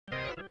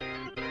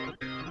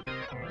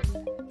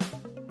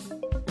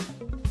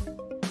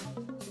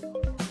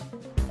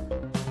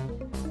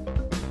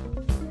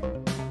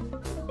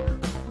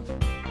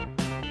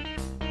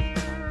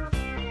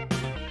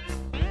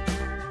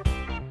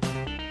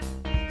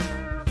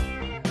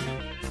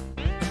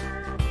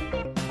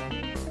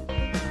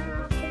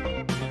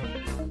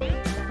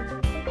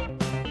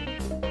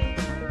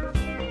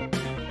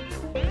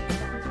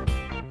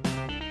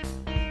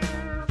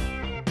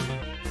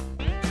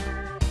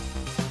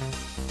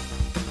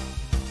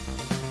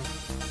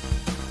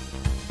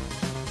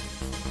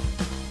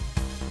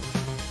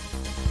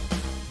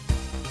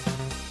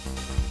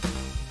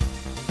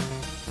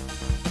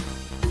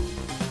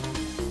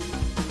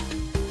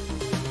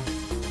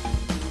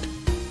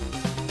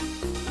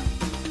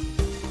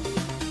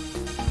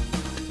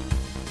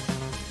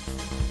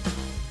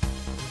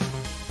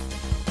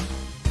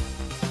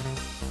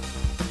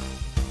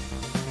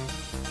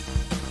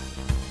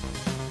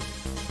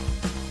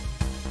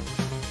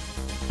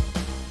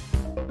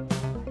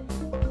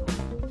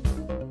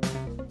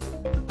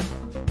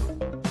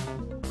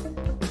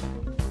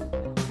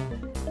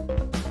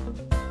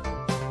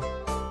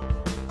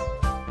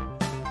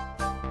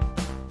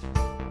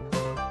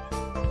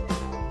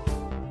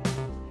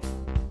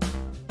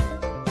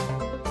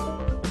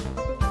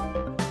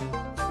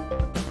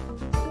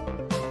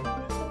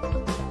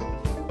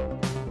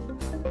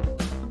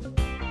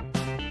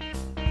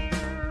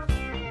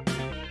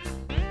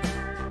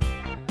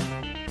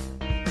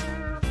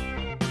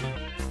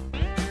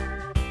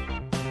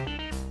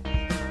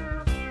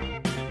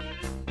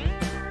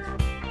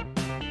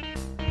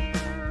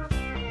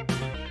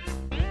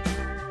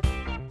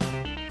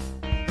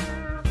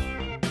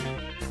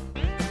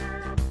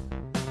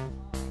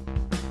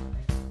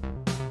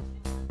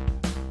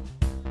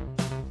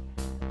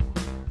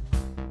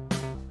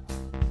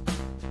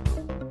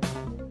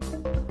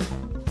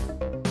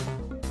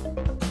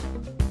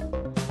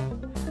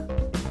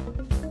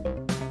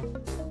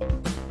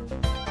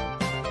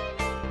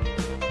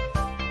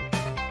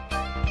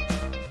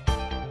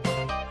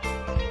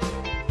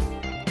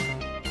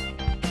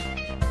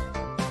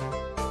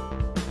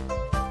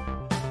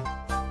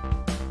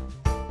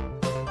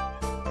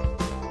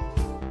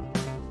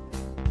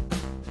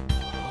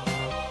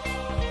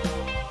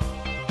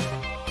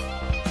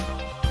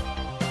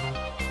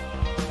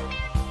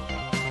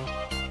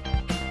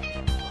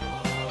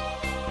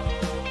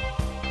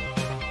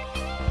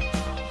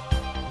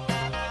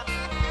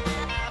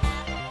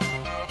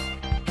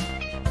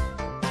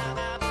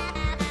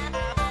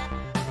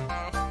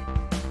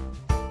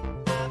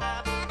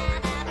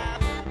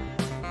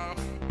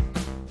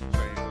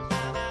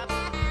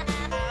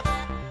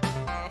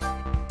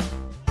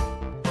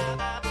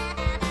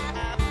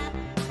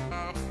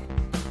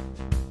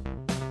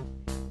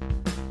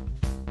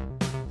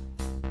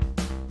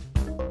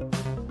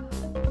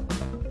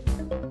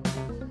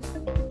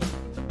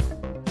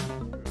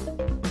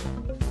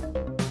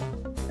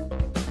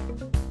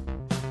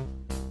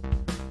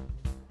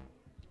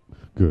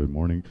Good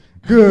morning.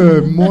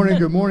 Good morning,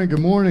 good morning,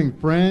 good morning,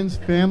 friends,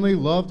 family,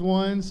 loved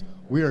ones.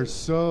 We are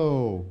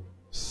so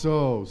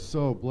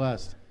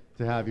blessed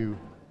to have you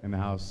in the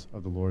house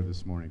of the Lord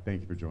this morning.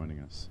 Thank you for joining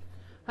us.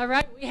 All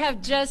right, we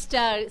have just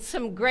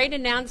some great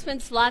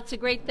announcements, lots of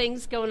great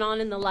things going on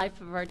in the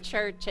life of our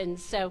church, and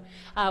so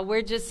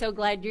we're just so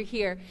glad you're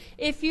here.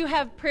 If you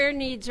have prayer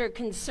needs or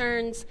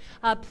concerns,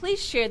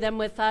 please share them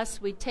with us.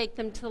 We take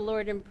them to the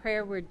Lord in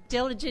prayer. We're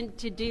diligent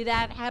to do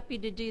that, happy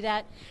to do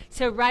that.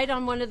 So write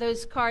on one of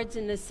those cards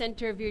in the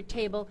center of your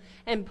table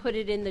and put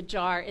it in the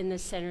jar in the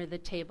center of the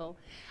table.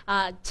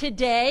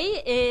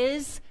 Today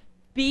is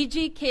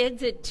BG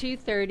Kids at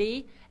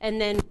 2:30. And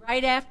then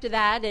right after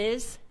that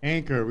is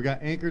Anchor. We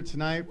got Anchor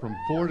tonight from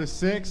 4 to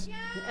 6.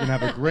 We're going to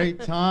have a great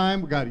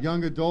time. We got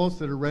young adults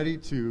that are ready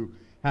to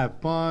have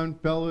fun,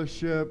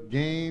 fellowship,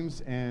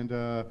 games, and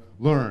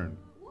learn.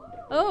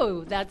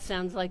 Oh, that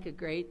sounds like a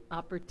great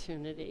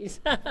opportunity.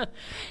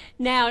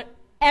 Now,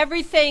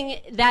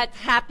 everything that's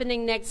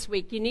happening next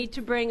week, you need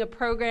to bring a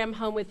program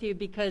home with you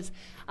because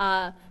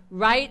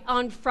right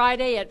on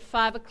Friday at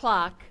 5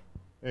 o'clock,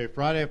 Hey,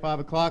 Friday at 5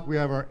 o'clock, we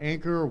have our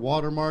Anchor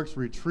Watermarks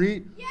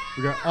Retreat. Yeah!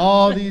 We got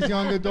all these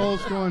young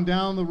adults going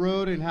down the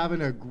road and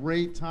having a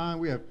great time.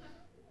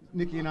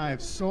 Nikki and I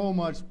have so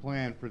much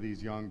planned for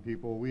these young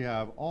people. We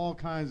have all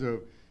kinds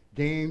of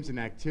games and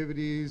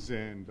activities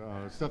and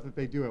stuff that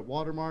they do at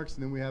Watermarks,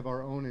 and then we have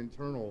our own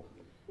internal.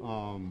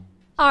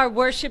 Our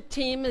worship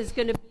team is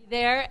going to be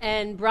there,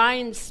 and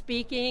Brian's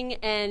speaking,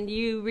 and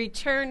you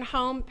return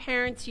home.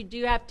 Parents, you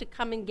do have to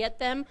come and get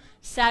them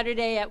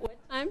Saturday at what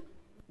time?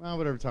 Well,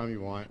 whatever time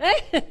you want.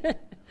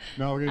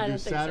 No, we're going to do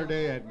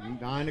Saturday at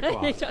 9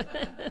 o'clock.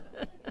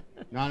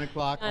 9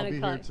 o'clock. I'll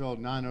be here till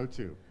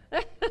 9:02.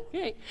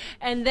 Okay.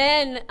 And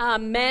then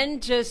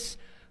men just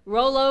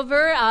roll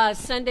over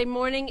Sunday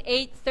morning,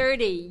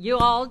 8:30. You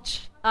all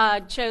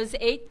chose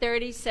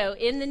 8:30, so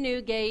in the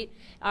new gate,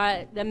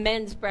 the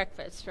men's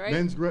breakfast, right?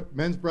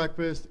 Men's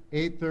breakfast,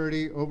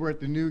 8:30, over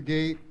at the new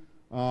gate.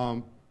 It's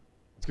going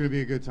to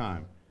be a good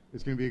time.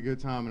 It's going to be a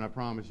good time, and I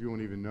promise you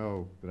won't even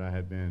know that I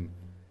had been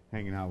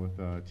hanging out with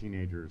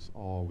teenagers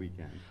all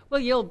weekend. Well,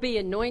 you'll be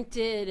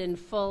anointed and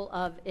full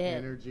of it.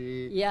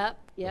 Energy. Yep.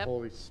 The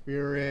Holy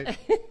Spirit.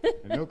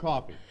 And no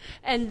coffee.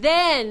 And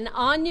then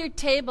on your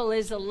table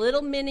is a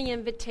little mini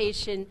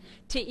invitation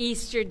to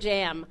Easter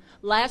Jam.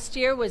 Last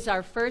year was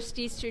our first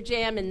Easter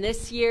Jam, and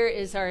this year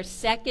is our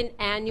second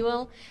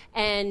annual.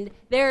 And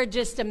there are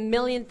just a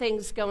million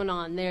things going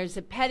on. There's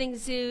a petting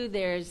zoo,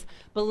 there's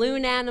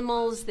balloon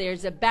animals,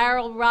 there's a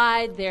barrel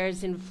ride,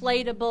 there's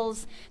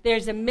inflatables,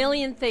 there's a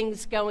million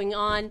things going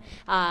on.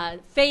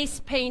 Face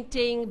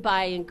painting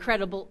by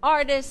incredible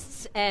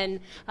artists,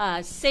 and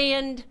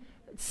sand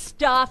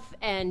stuff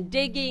and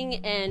digging,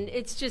 and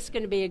it's just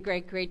going to be a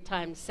great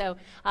time. So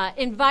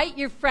invite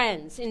your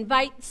friends,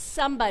 invite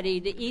somebody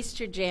to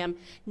Easter Jam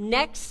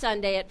next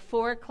Sunday at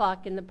 4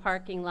 o'clock in the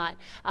parking lot.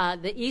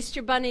 The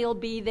Easter Bunny will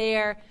be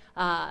there.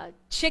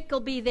 Chick will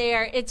be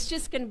there. It's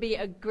just going to be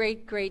a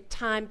great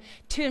time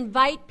to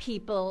invite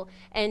people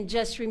and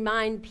just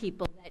remind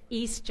people that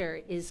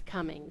Easter is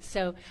coming.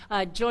 So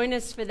join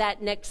us for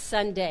that next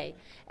Sunday.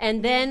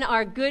 And then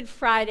our Good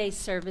Friday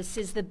service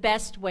is the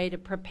best way to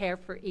prepare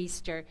for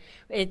Easter.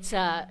 It's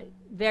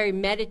very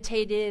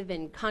meditative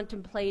and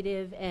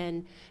contemplative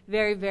and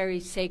very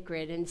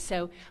sacred. And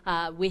so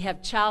we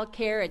have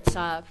childcare. It's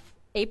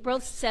April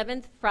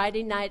 7th,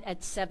 Friday night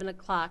at 7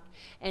 o'clock.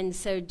 And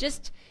so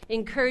just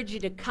encourage you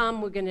to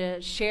come. We're going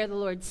to share the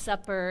Lord's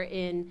Supper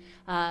in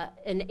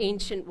an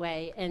ancient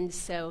way. And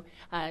so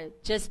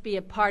just be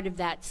a part of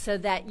that so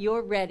that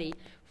you're ready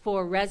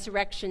for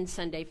Resurrection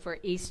Sunday, for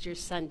Easter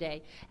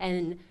Sunday.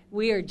 And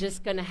we are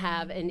just going to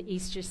have an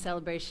Easter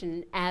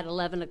celebration at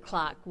 11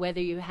 o'clock, whether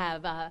you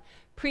have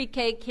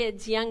pre-K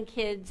kids, young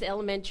kids,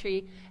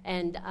 elementary,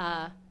 and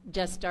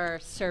just our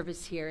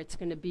service here. It's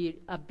going to be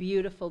a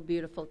beautiful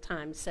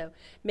time. So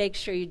make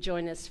sure you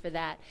join us for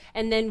that.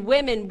 And then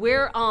women,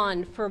 we're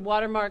on for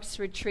Watermarks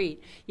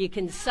Retreat. You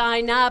can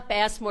sign up,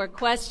 ask more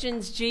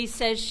questions. G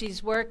says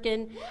she's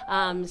working.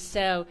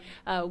 So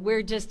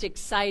we're just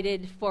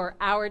excited for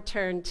our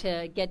turn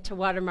to get to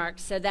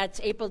Watermarks. So that's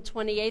April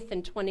 28th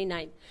and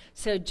 29th.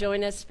 So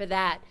join us for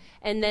that.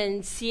 And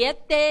then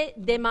Siete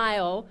de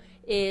Mayo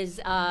is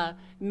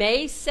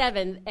May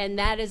 7th, and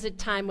that is a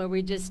time where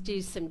we just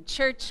do some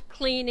church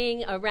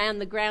cleaning around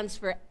the grounds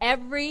for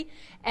every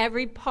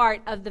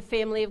part of the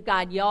family of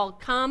God. Y'all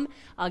come,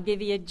 I'll give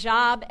you a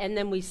job, and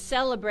then we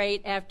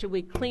celebrate after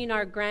we clean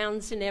our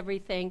grounds and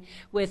everything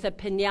with a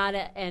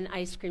piñata and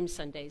ice cream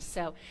sundaes.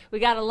 So we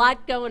got a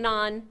lot going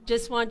on.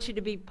 Just want you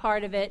to be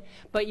part of it,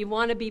 but you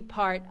want to be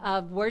part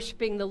of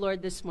worshiping the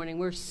Lord this morning.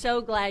 We're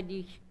so glad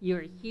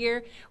you're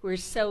here. We're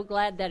so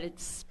glad that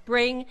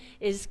spring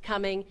is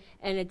coming,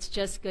 and it's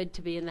just good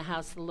to be in the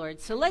house of the Lord.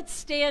 So let's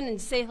stand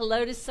and say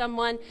hello to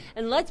someone,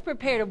 and let's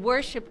prepare to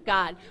worship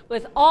God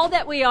with all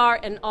that we are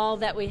and all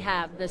that we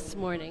have this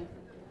morning.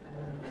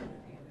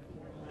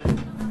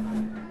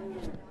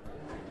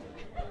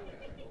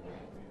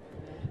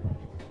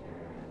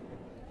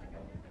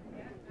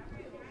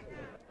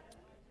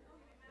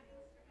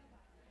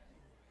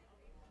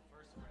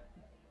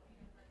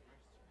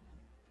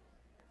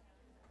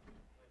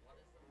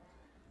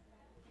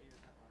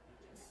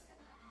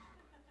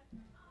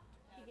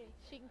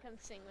 come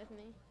sing with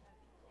me.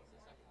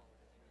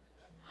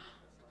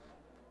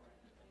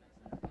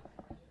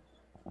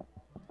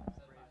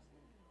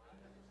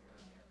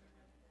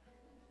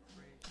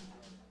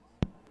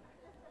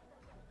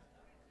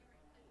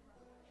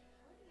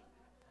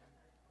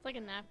 It's like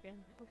a napkin.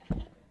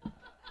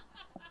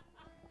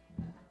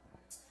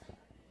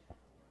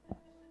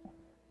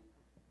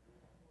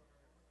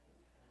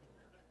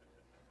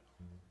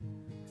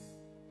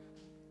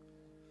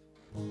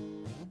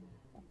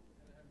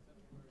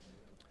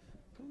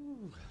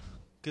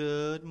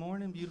 Good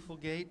morning, beautiful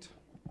Gate.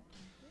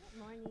 Good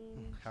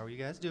morning. How are you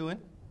guys doing?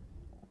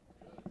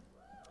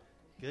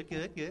 Good,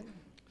 good, good.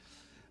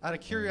 Out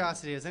of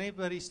curiosity, has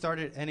anybody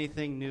started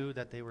anything new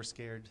that they were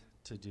scared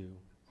to do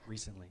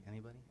recently?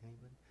 Anybody?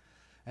 Anybody?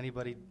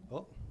 Anybody?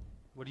 Oh,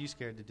 what are you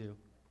scared to do?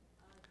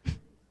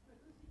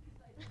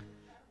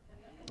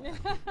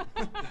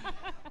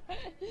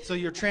 So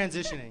you're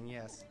transitioning,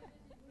 yes.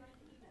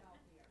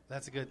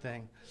 That's a good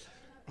thing.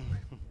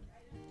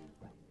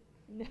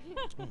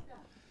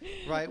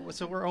 Right,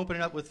 so we're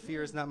opening up with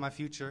Fear is Not My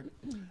Future.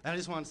 And I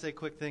just want to say a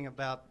quick thing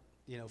about,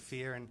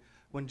 fear. And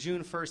when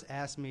June first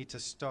asked me to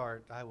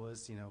start, I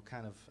was, it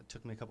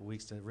took me a couple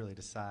weeks to really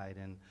decide.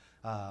 And,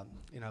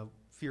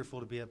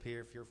 fearful to be up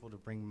here, fearful to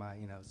bring my,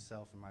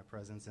 self and my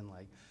presence and,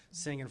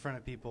 sing in front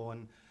of people.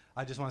 And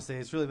I just want to say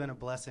it's really been a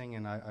blessing,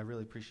 and I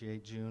really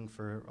appreciate June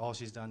for all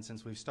she's done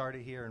since we've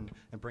started here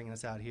and bringing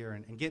us out here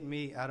and getting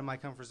me out of my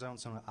comfort zone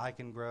so that I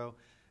can grow.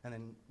 And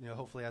then,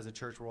 hopefully as a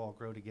church we'll all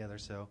grow together.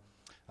 So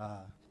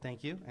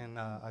thank you, and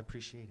I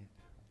appreciate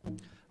it.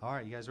 All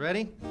right, you guys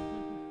ready?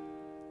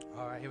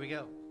 All right, here we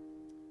go.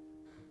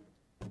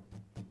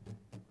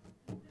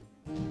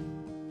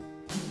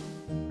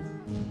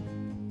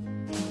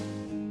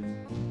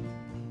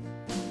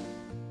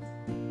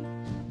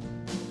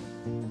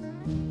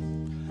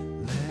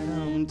 Let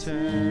 'em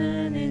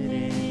turn it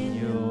in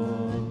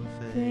your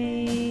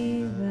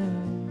favor.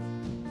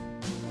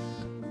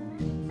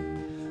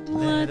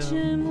 Watch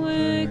him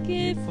work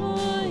it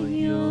for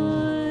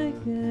your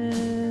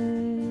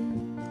good.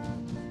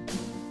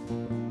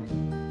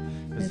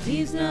 'Cause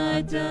he's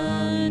not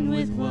done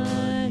with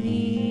what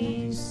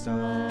he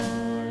started.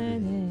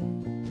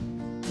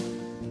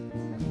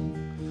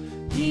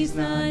 He's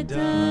not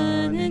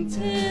done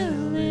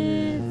until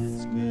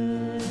it's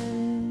good.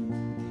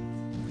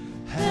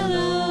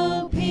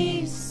 Hello,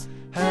 peace.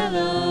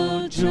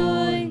 Hello,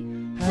 joy.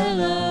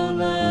 Hello,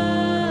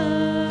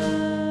 love.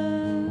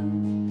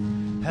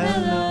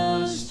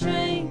 Hello,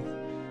 strength.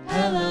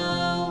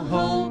 Hello,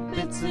 hope.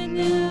 It's a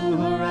new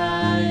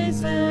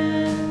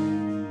horizon.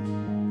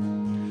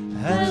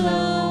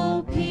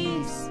 Hello,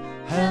 peace.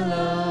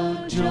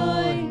 Hello,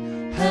 joy.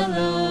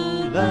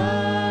 Hello,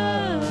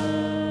 love.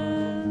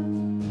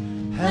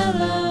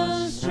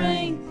 Hello,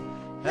 strength.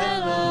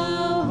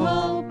 Hello,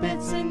 hope.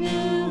 It's a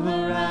new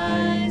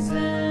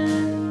horizon.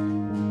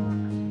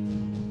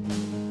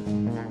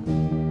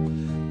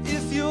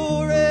 If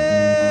you're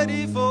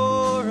ready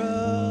for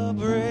a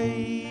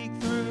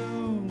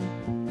breakthrough,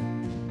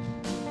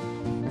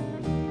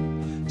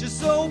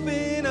 just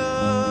open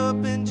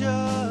up and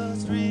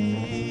just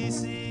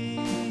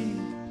receive.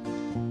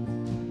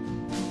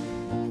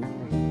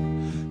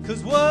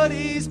 'Cause what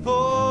he's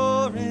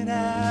pouring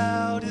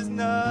out is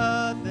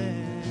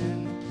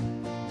nothing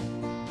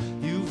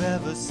you've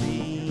ever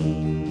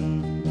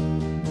seen.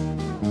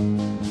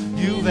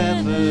 You've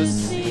ever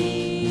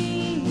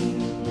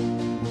seen.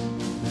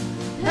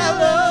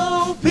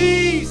 Hello,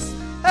 peace.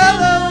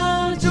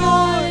 Hello,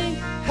 joy.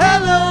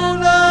 Hello,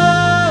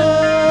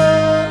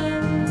 love.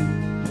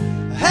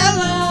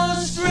 Hello,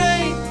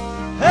 strength.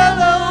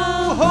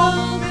 Hello,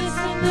 hope. It's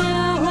a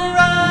new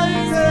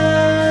horizon.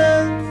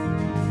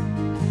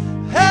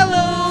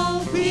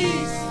 Hello,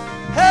 peace.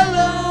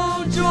 Hello,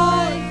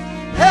 joy.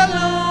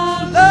 Hello,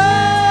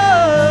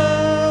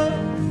 love.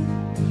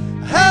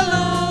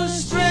 Hello,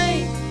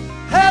 strength.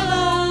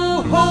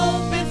 Hello,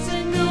 hope. It's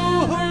a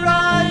new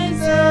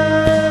horizon.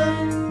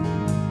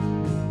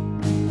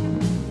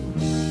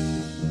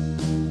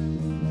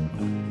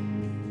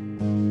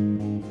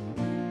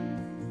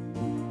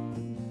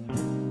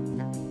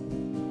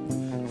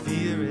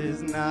 Fear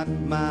is not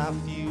my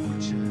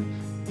future.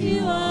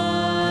 You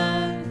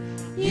are.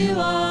 You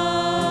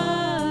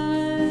are.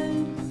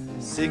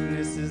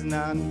 Sickness is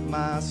not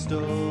my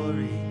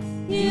story.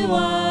 You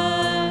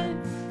are.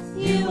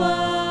 You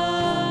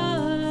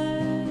are.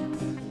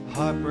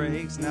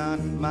 Heartbreak's not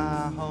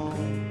my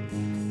home.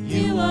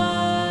 You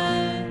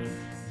are.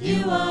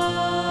 You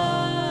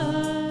are.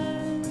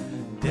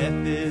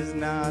 Death is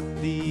not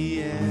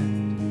the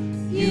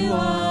end. You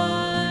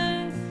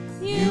are.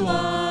 You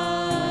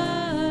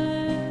are.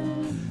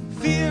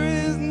 Fear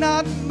is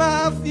not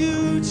my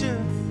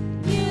future.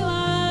 You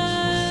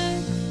are.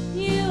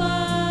 You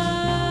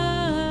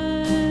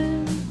are.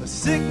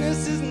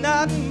 Sickness is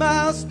not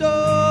my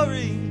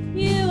story.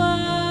 You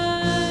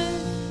are.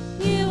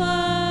 You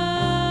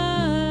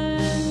are.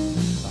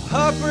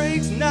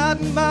 Heartbreak's not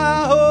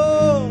my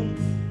home.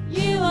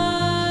 You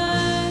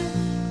are.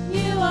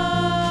 You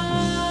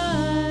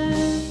are.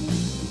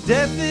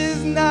 Death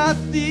is not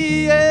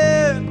the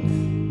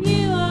end.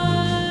 You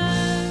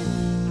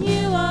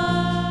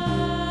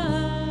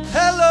are.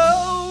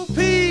 Hello,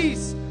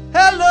 peace.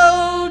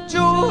 Hello,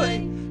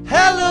 joy.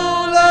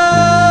 Hello,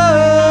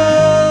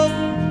 love.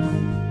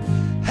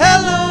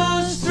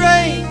 Hello,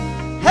 strength.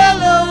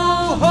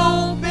 Hello,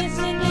 hope. It's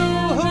a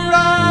new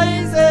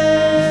horizon.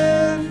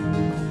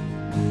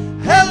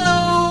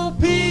 Hello,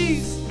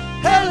 peace.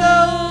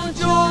 Hello,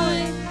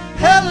 joy.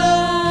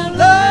 Hello,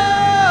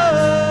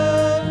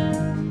 love.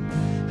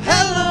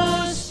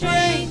 Hello,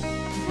 strength.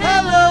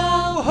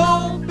 Hello,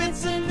 hope.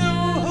 It's a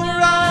new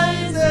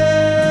horizon.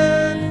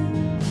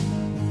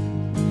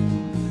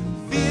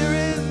 Fear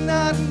is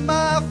not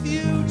my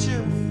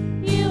future.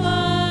 You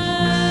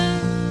are.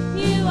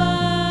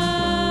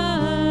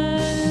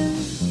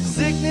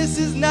 Sickness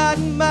is not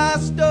my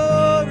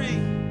story.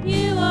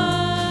 You are.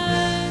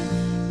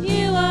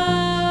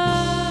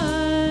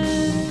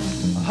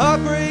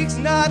 Heartbreak's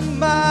not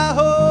my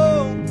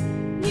home.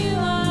 You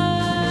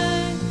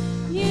are.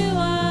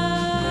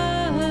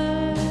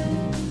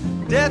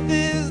 Death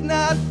is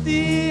not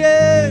the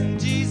end.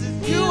 Jesus,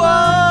 you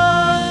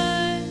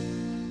are.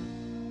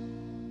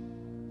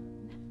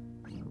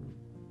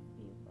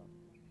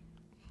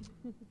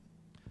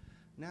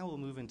 Now we'll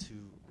move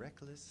into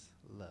Reckless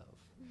Love.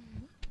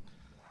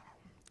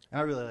 And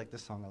I really like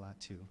this song a lot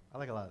too. I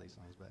like a lot of these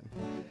songs, but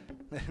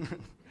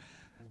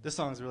this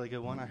song's a really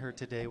good one. I heard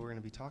today we're going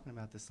to be talking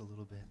about this a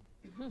little bit.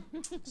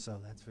 So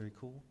that's very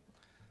cool.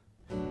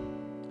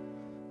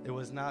 It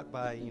was not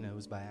by, it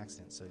was by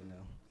accident. So,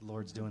 the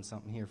Lord's doing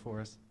something here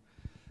for us.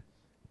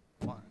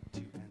 1,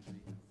 2, and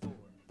 3, and 4.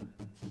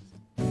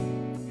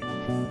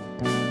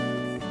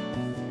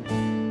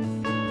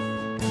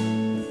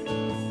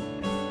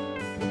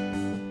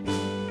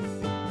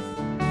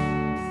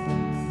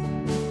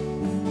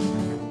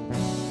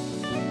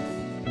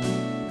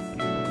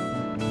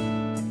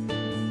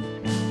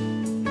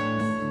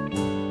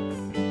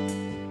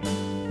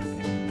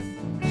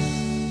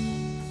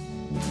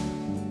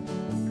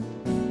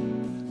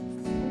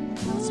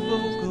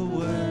 Spoke a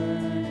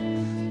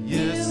word,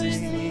 you're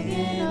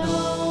singing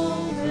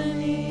over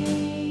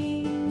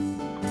me.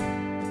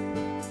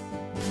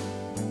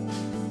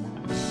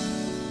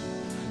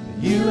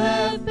 You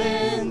have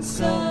been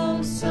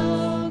so,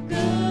 so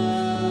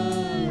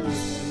good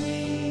to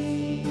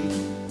me.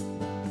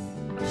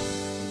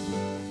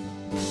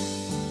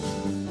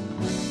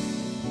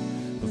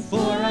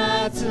 Before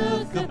I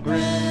took a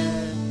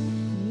breath,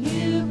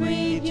 you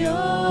breathed your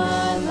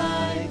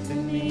life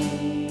in me.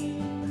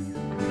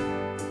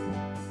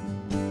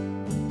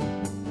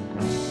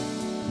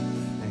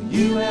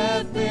 You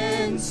have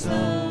been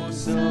so,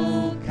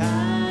 so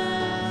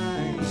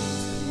kind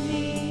to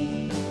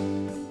me.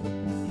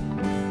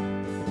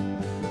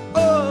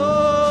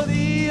 Oh,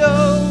 the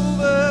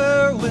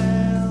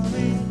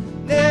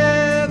overwhelming,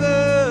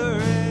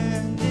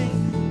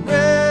 never-ending,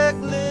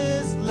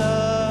 reckless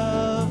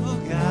love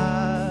of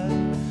God.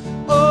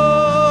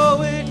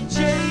 Oh, it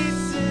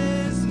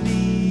chases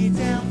me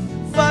down,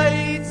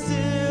 fights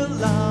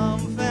till I'm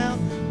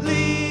found,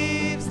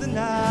 leaves the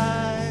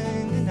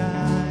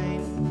 99.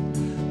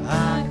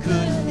 I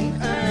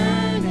couldn't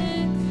earn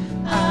it,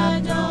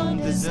 I don't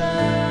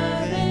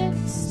deserve it.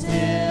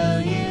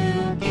 Still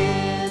you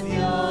give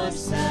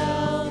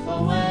yourself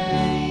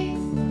away.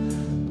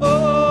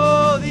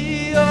 Oh,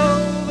 the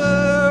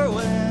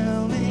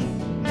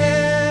overwhelming,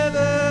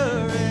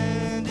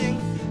 never-ending,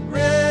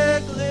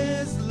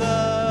 reckless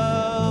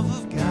love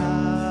of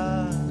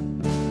God.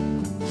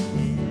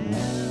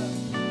 Yeah.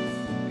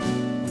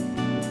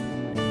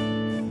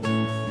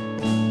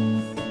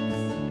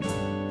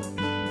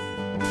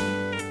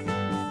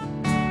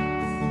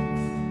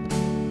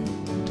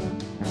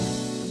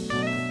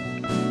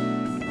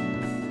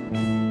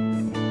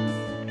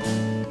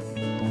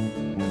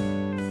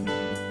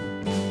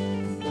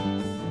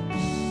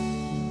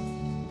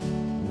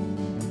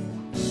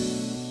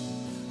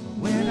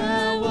 When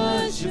I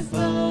was your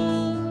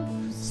foe,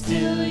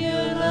 still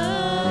your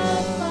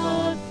love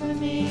fought for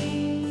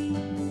me.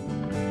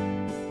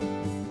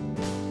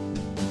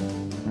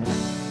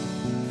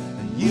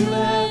 You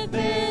have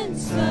been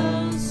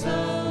so,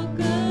 so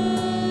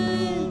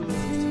good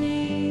to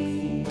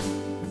me.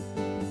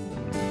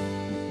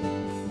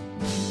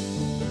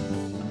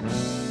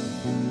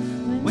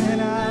 When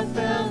I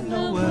felt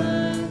no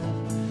worth,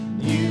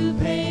 you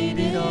paid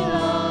it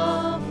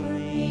all for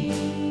me.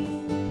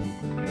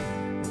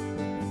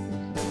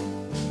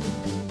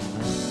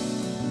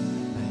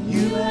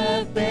 You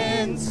have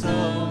been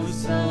so,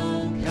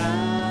 so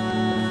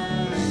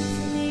kind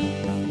to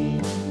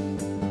me.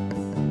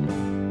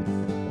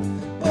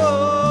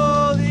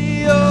 Oh,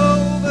 the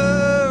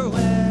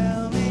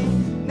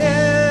overwhelming,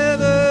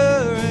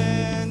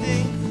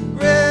 never-ending,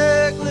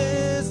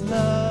 reckless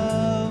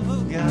love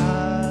of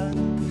God.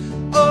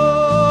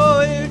 Oh,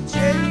 it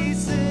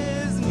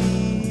chases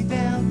me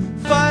down,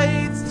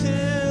 fights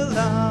till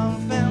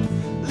I'm found,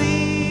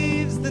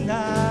 leaves the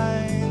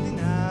 99.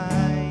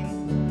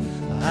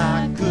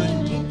 I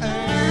couldn't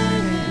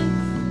earn it,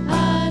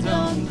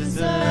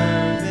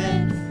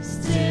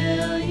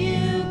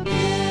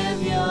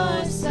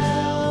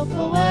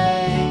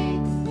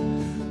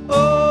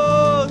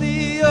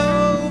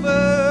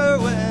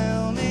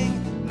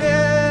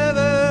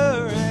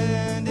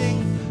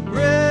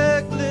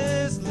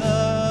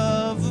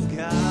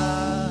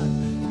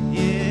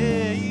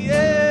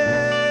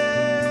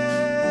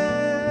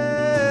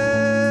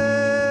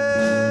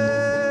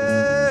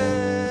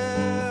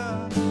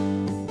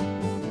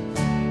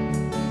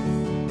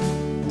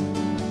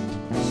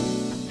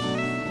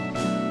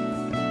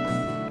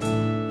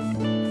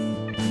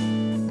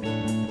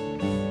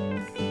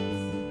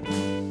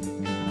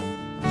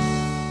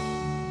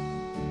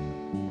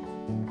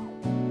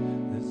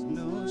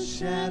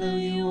 shadow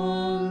you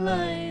won't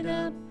light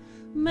up,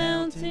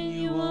 mountain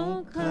you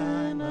won't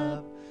climb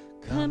up,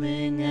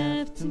 coming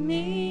after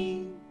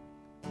me.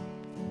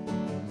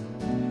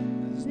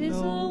 There's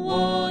no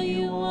wall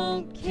you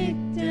won't kick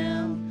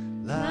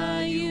down,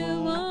 lie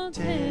you won't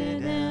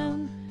tear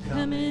down,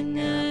 coming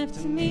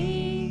after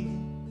me.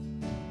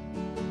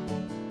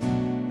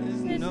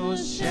 There's no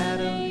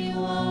shadow you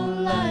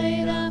won't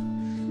light up,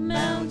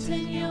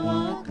 mountain you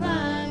won't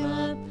climb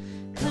up,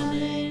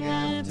 coming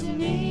after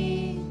me.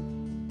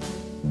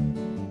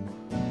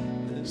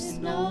 There's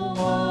no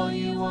wall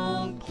you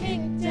won't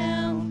kick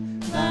down,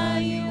 lie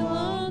you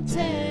won't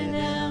tear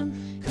down,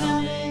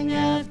 coming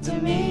after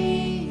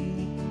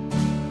me.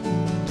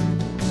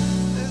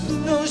 There's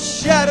no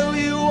shadow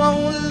you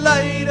won't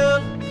light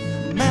up,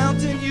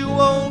 mountain you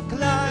won't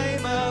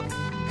climb up,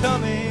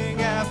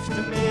 coming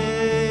after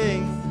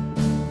me.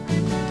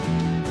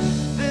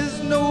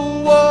 There's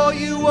no wall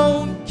you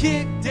won't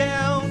kick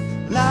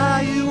down,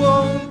 lie you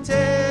won't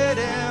tear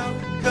down,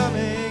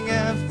 coming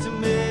after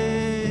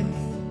me.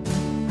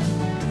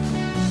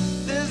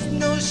 There's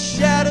no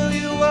shadow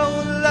you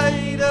won't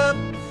light up,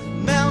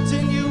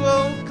 mountain you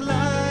won't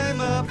climb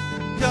up,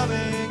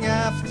 coming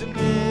after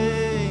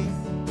me.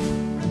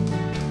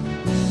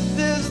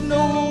 There's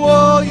no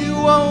wall you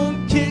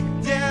won't kick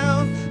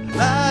down,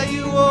 lie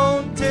you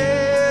won't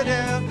tear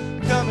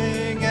down,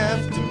 coming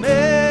after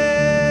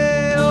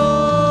me.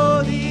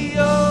 Oh, the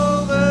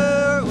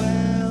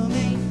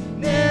overwhelming,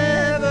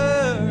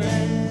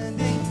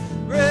 never-ending,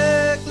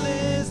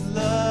 reckless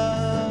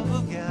love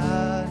of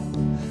God.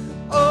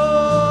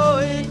 Oh,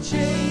 it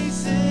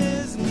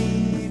chases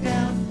me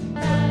down,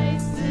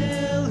 right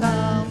till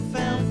I'm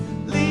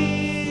found,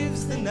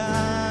 leaves the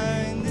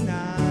 99.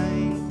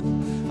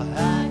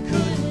 I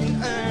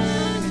couldn't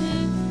earn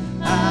it,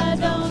 I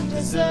don't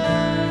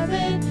deserve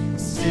it,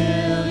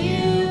 still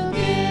you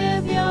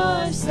give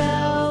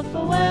yourself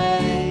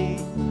away.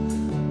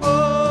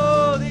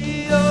 Oh,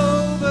 the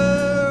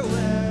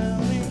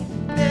overwhelming,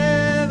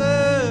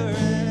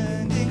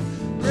 never-ending,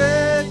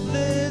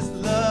 reckless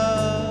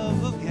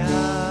love of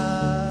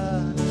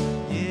God.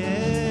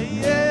 Yeah,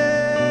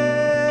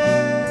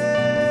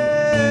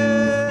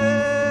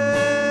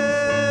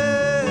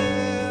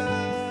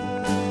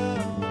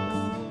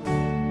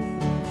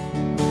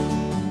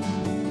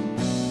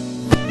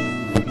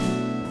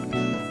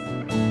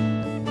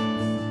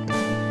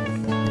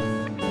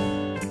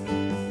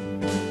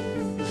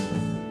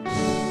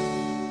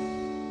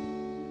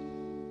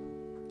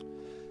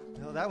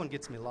 No, that one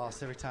gets me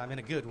lost every time in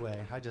a good way.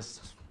 I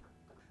just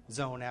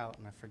zone out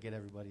and I forget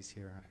everybody's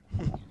here.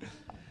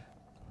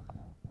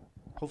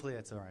 Hopefully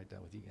that's all right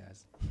with you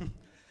guys.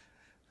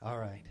 All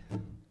right.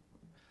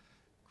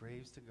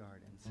 Graves to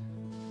Gardens.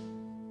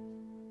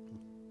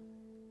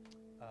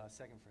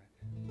 Second fret.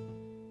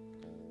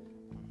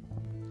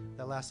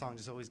 That last song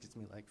just always gets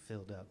me like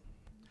filled up.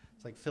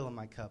 It's like filling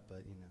my cup,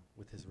 but you know,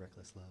 with his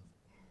reckless love.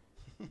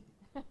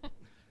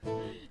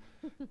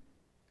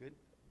 Good?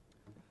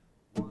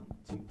 1,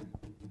 2,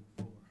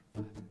 3,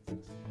 4, 5,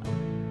 6.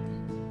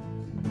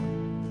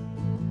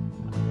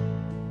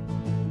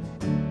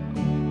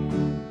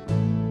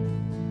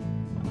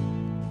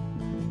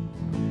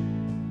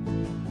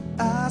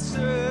 I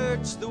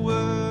searched the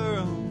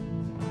world,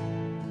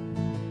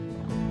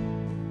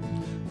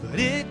 but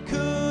it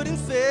couldn't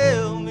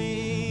fail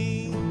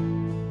me.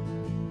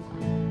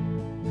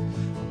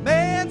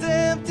 Man's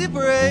empty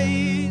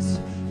praise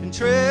and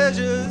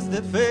treasures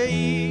that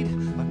fade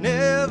are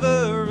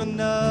never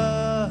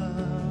enough.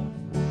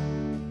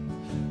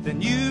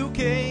 Then you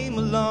came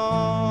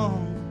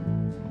along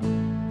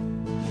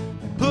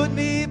and put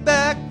me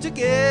back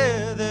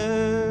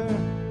together.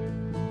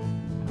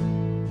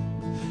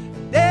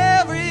 And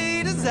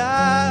every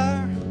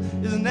desire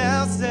is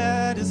now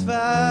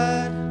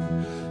satisfied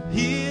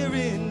here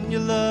in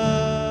your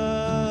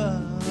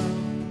love.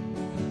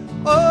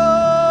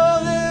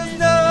 Oh, there's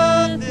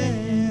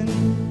nothing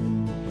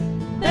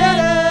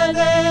better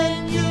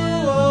than you.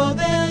 Oh,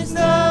 there's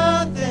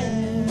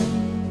nothing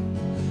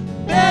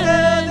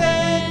better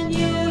than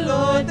you,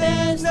 Lord.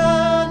 There's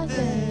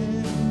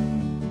nothing,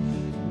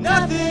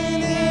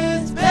 nothing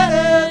is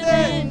better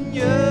than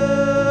you.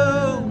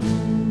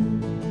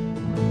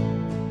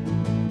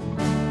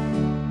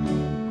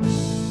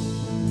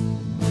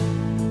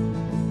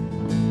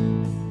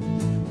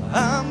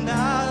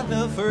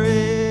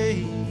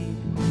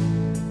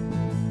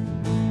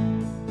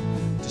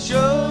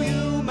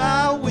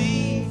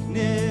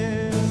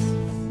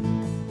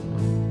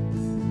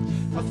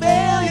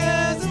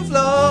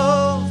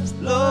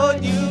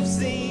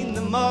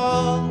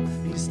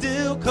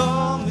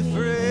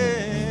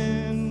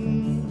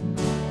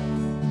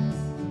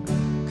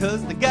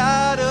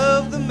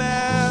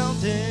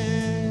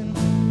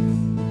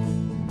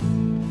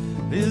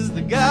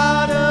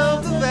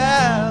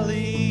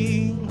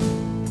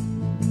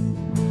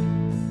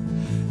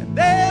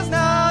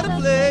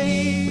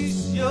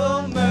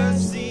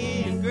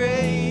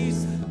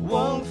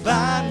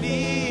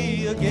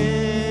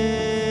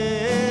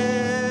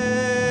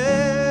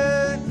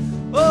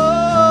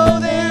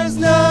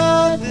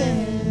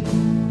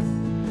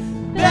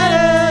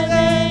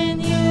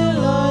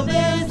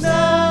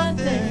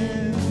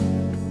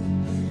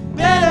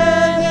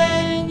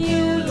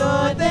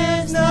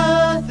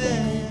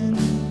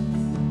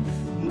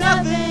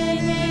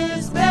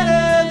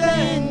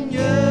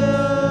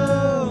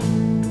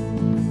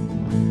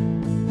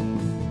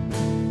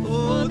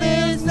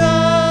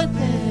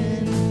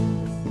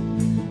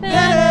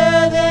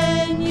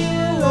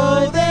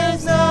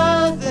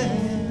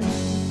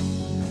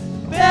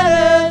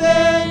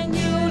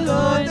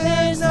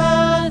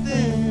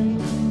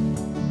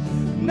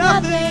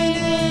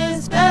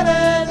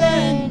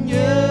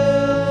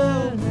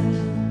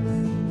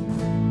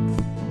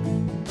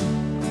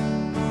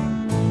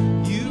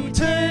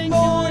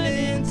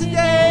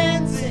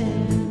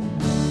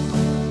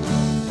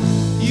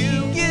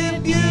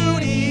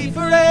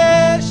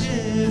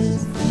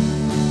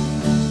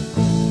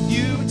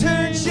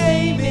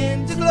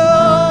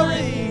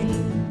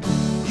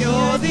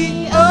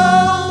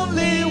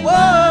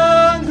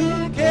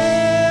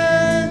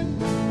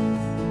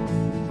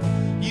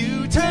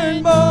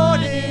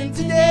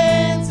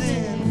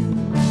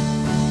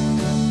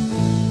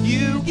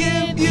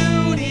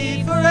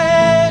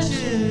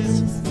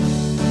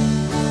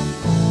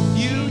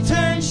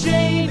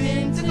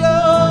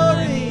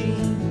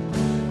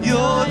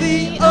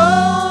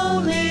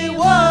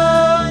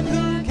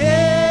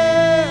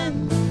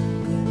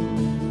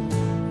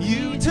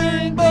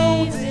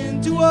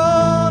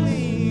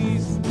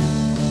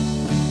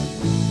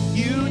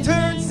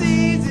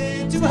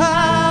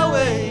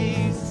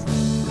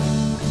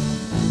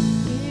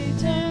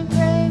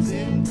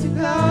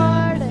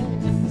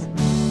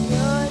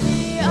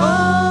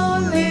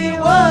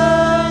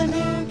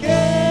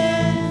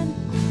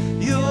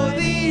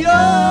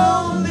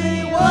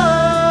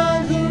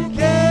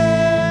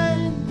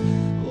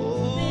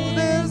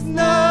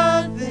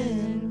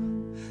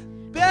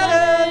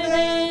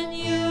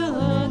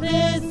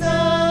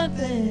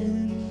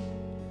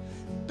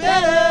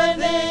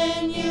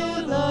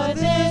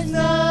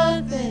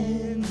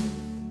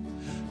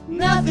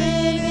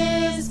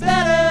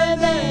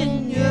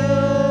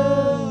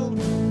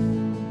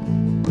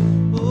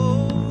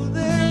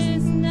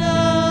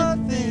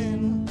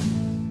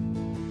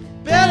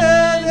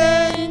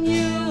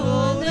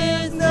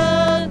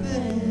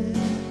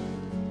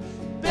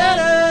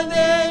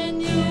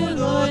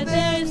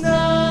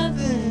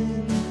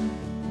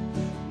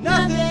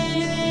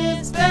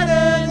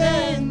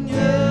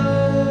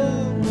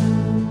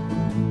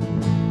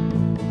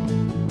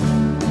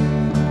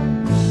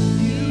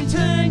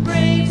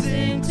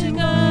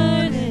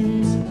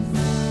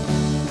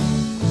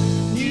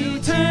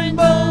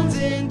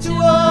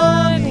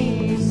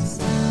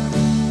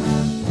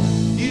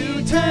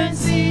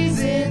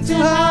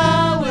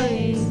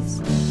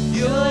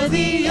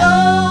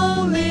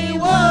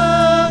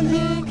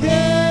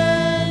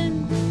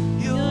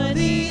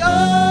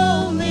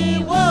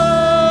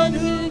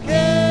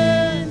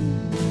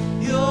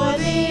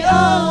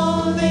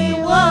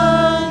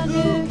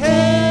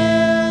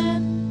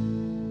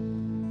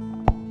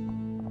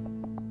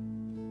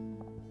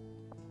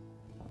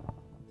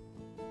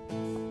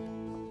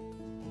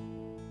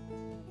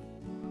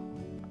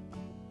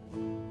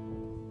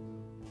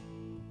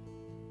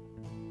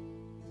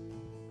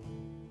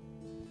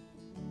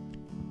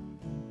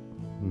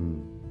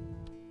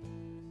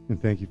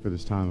 And thank you for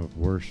this time of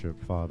worship,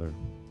 Father.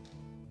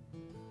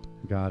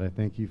 God, I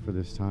thank you for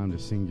this time to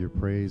sing your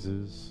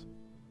praises.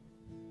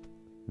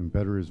 And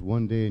better is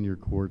one day in your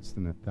courts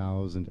than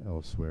 1,000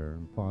 elsewhere.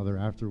 And Father,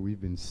 after we've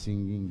been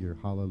singing your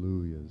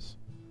hallelujahs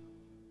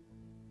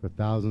for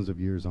thousands of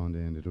years on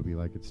end, it'll be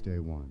like it's day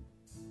one.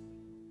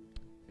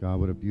 God,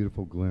 what a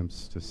beautiful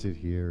glimpse to sit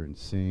here and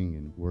sing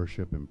and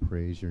worship and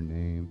praise your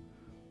name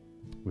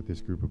with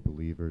this group of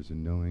believers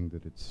and knowing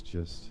that it's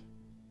just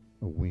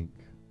a wink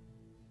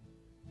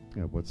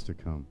at what's to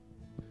come.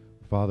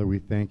 Father, we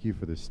thank you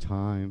for this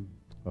time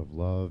of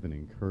love and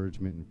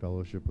encouragement and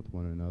fellowship with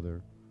one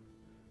another.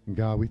 And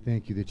God, we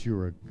thank you that you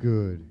are a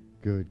good,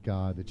 good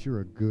God, that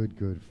you're a good,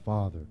 good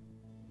Father.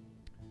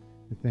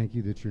 And thank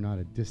you that you're not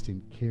a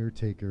distant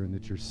caretaker and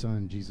that your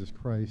Son, Jesus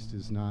Christ,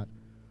 is not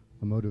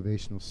a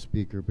motivational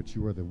speaker, but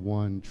you are the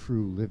one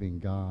true living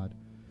God.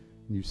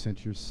 And you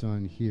sent your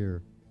Son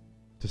here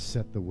to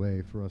set the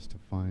way for us to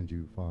find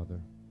you, Father.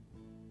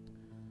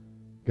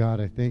 God,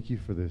 I thank you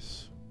for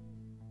this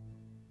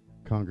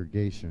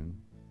congregation,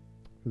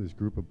 for this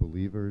group of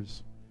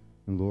believers.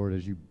 And Lord,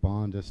 as you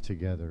bond us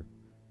together,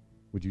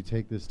 would you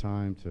take this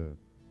time to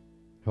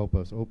help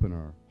us open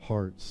our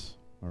hearts,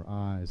 our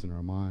eyes, and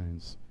our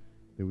minds,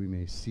 that we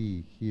may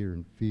see, hear,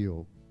 and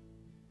feel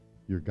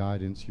your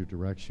guidance, your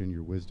direction,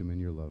 your wisdom, and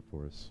your love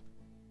for us.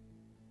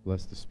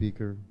 Bless the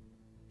speaker,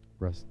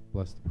 bless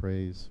the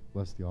praise,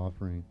 bless the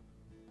offering.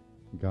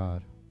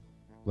 God,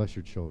 bless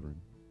your children.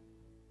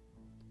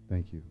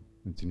 Thank you.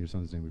 It's in your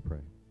Son's name we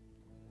pray.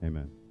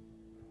 Amen.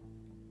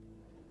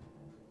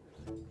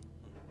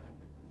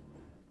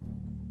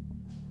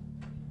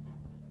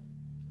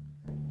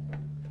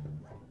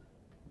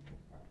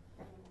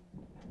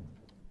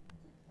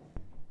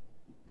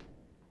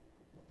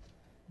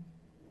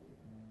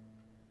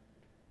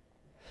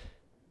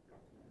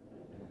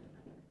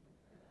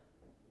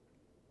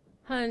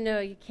 I know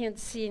you can't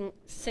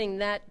sing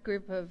that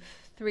group of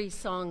 3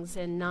 songs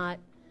and not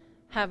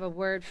have a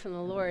word from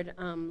the Lord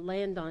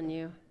land on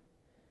you,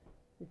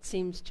 it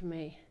seems to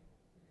me.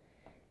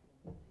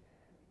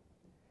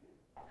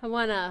 I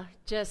want to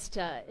just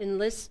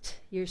enlist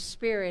your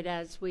spirit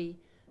as we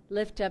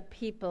lift up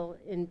people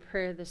in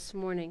prayer this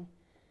morning.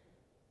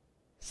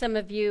 Some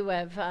of you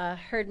have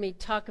heard me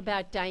talk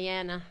about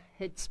Diana.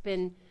 It's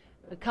been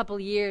a couple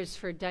years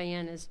for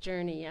Diana's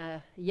journey,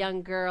 a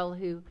young girl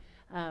who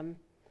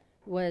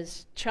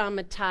was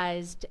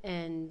traumatized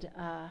and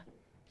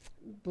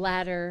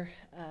bladder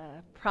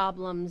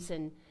problems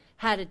and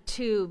had a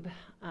tube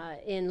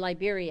in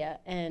Liberia,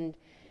 and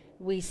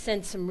we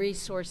sent some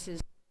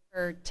resources for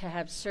her to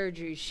have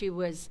surgery. She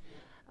was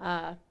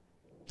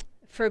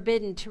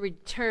forbidden to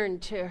return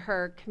to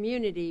her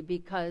community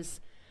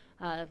because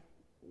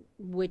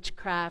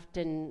witchcraft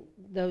and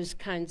those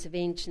kinds of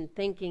ancient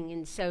thinking,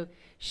 and so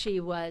she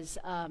was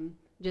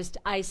just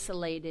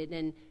isolated,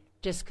 and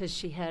just because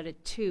she had a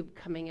tube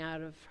coming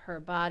out of her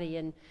body.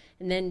 And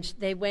then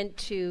they went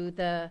to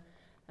the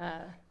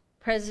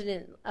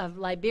president of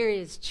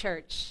Liberia's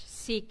church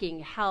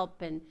seeking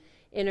help and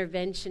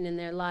intervention in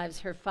their lives.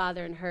 Her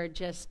father and her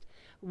just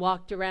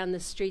walked around the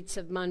streets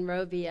of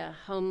Monrovia,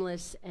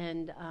 homeless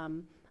and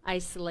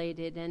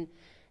isolated,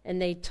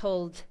 and they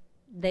told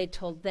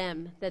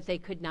them that they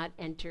could not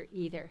enter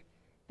either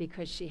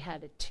because she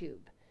had a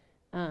tube.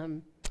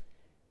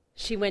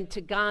 She went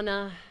to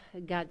Ghana,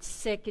 got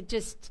sick. It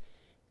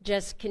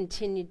just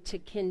continued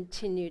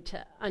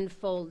to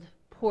unfold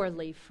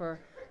poorly for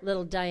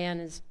little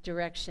Diana's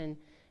direction. And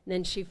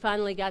then she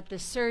finally got the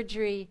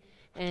surgery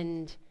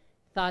and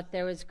thought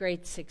there was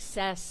great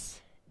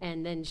success,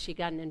 and then she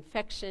got an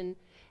infection.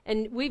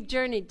 And we've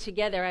journeyed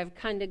together. I've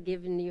kind of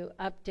given you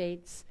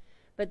updates,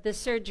 but the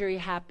surgery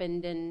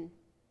happened and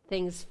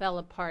things fell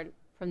apart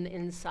from the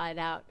inside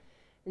out.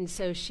 And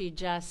so she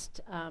just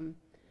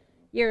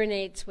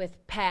urinates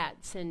with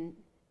pads,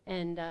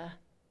 and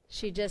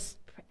she just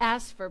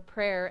asked for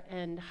prayer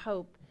and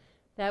hope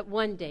that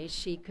one day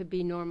she could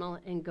be normal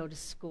and go to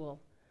school.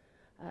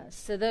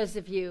 So those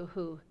of you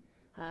who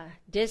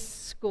diss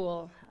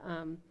school,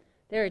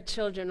 there are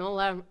children all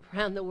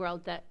around the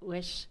world that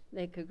wish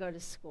they could go to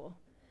school.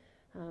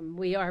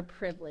 We are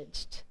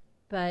privileged,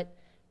 but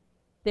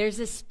there's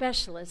a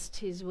specialist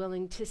who's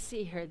willing to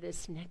see her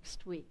this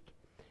next week.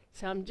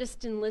 So I'm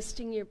just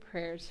enlisting your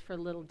prayers for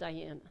little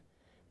Diana,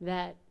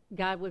 that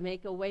God would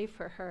make a way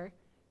for her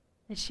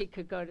that she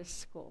could go to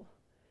school.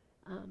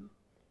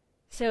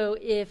 So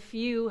if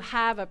you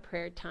have a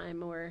prayer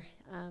time or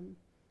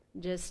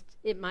just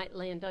it might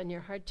land on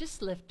your heart,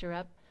 just lift her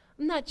up.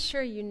 I'm not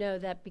sure you know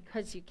that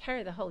because you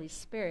carry the Holy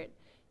Spirit,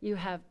 you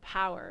have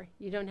power.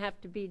 You don't have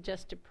to be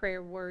just a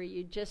prayer warrior.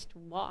 You just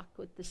walk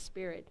with the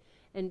Spirit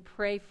and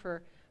pray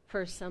for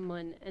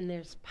someone, and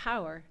there's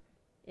power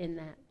in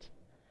that.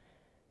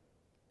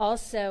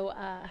 Also,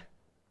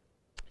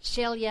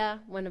 Shelia,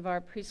 one of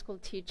our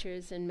preschool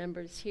teachers and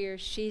members here,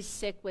 she's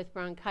sick with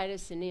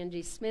bronchitis, and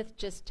Angie Smith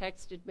just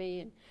texted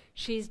me, and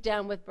she's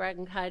down with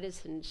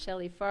bronchitis, and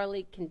Shelley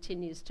Farley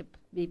continues to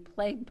be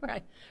plagued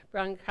by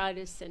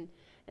bronchitis, and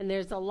And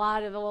there's a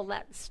lot of all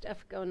that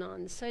stuff going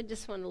on. So I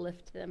just want to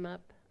lift them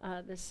up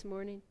this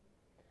morning.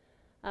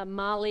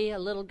 Molly, a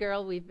little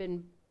girl we've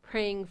been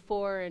praying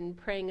for and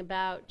praying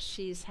about,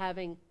 she's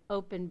having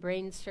open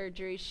brain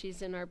surgery.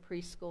 She's in our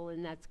preschool,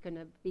 and that's going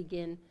to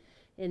begin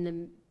in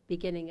the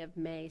beginning of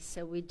May.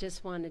 So we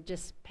just want to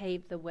just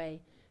pave the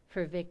way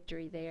for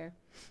victory there.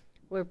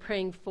 We're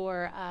praying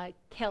for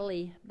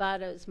Kelly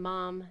Bado's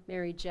mom,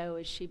 Mary Jo,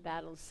 as she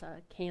battles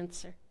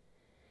cancer.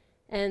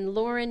 And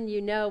Lauren,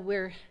 you know,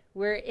 we're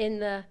in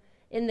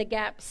the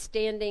gap,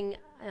 standing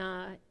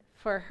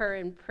for her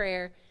in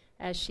prayer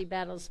as she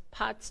battles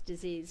Pott's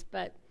disease.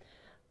 But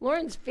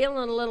Lauren's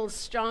feeling a little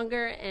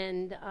stronger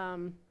and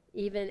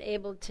even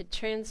able to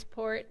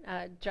transport,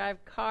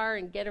 drive car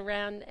and get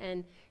around.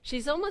 And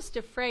she's almost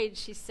afraid,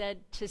 she said,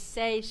 to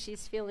say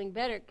she's feeling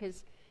better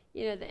because,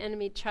 you know, the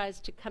enemy tries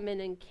to come in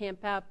and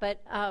camp out.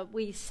 But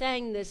we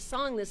sang this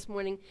song this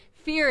morning,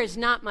 "Fear is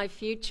not my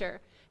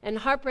future, and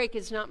heartbreak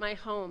is not my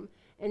home,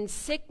 and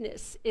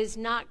sickness is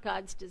not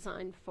God's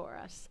design for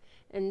us."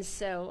 And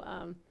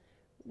so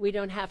we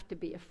don't have to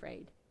be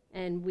afraid.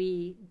 And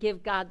we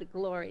give God the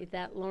glory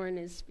that Lauren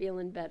is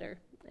feeling better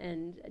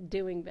and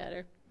doing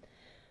better.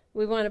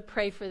 We want to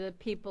pray for the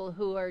people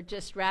who are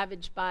just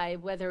ravaged by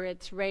whether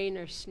it's rain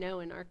or snow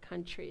in our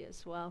country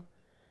as well.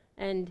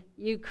 And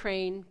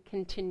Ukraine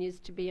continues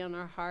to be on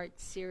our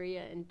hearts,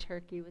 Syria and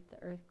Turkey with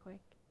the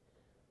earthquake.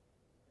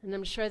 And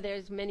I'm sure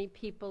there's many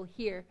people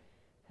here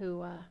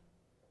who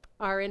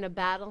are in a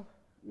battle,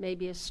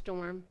 maybe a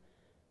storm,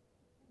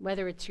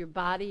 whether it's your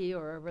body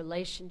or a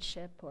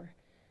relationship or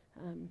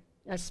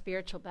a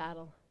spiritual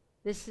battle.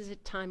 This is a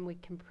time we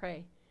can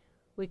pray.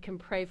 We can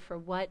pray for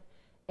what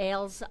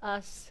ails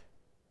us,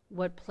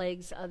 what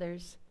plagues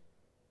others,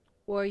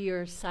 or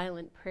your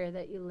silent prayer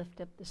that you lift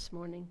up this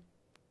morning.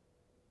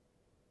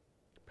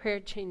 Prayer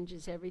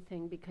changes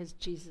everything because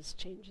Jesus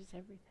changes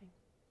everything.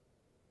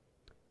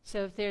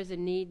 So if there's a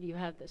need you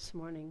have this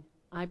morning,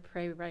 I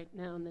pray right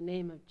now in the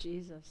name of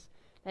Jesus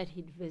that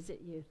he'd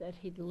visit you, that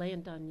he'd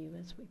land on you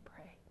as we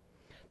pray,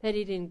 that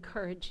he'd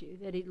encourage you,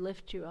 that he'd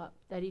lift you up,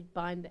 that he'd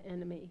bind the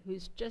enemy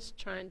who's just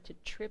trying to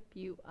trip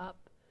you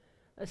up,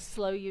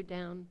 slow you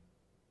down,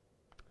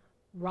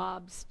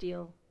 rob,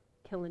 steal,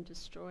 kill, and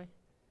destroy.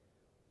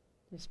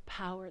 There's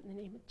power in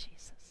the name of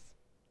Jesus.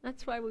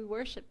 That's why we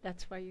worship.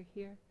 That's why you're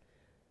here.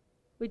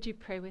 Would you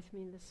pray with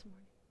me this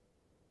morning?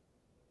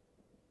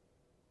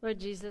 Lord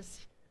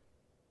Jesus,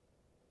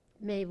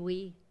 may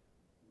we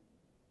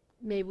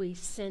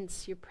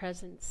sense your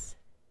presence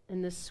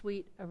and the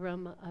sweet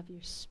aroma of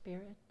your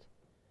Spirit.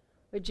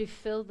 Would you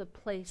fill the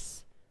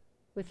place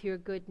with your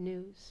good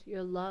news,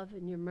 your love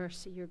and your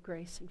mercy, your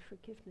grace and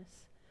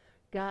forgiveness.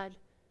 God,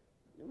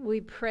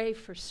 we pray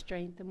for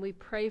strength and we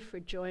pray for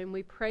joy and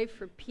we pray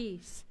for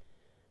peace,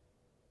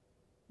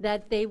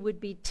 that they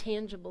would be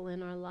tangible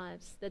in our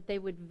lives, that they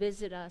would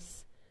visit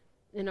us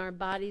in our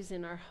bodies,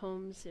 in our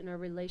homes, in our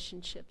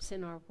relationships,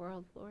 in our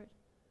world, Lord.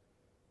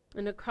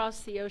 And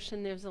across the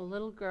ocean, there's a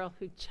little girl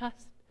who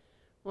just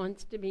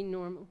wants to be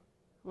normal,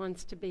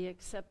 wants to be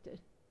accepted.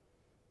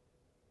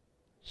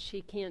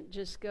 She can't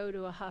just go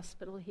to a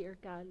hospital here,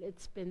 God.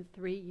 It's been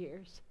 3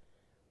 years.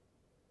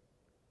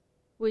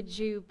 Would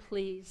you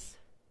please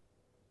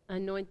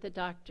anoint the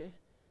doctor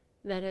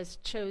that has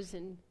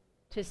chosen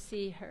to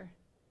see her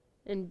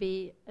and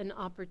be an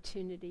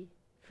opportunity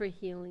for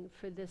healing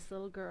for this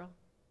little girl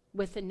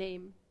with the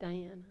name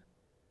Diana.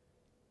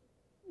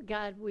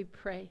 God, we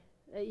pray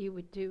that you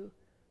would do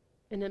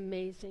an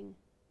amazing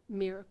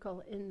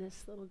miracle in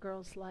this little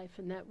girl's life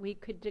and that we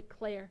could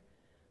declare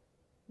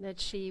that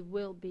she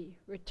will be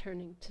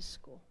returning to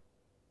school.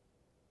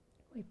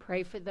 We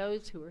pray for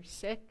those who are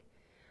sick,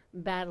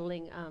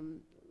 battling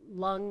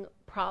lung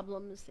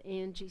problems.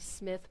 Angie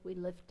Smith we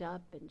lift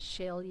up, and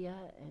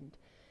Shelia, and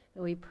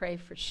we pray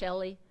for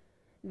Shelley.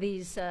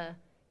 These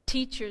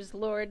teachers,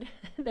 Lord,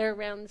 they're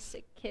around the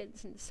sick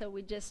kids, and so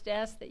we just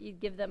ask that you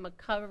give them a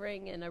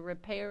covering and a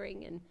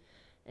repairing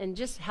and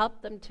just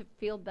help them to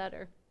feel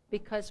better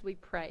because we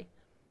pray.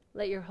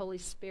 Let your Holy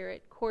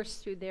Spirit course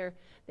through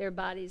their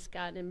bodies,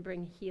 God, and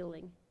bring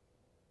healing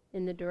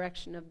in the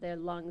direction of their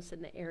lungs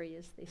and the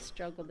areas they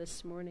struggle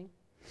this morning.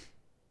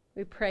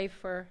 We pray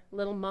for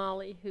little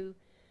Molly, who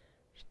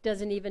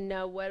doesn't even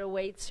know what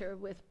awaits her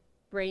with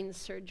brain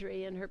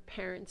surgery, and her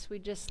parents. We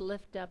just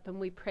lift up and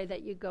we pray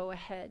that you go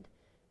ahead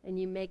and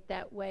you make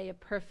that way a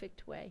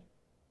perfect way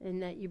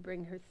and that you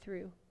bring her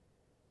through.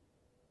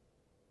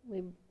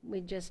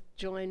 We just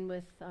join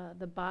with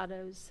the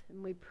Bados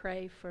and we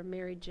pray for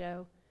Mary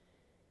Jo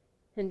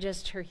and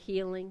just her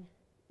healing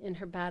in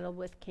her battle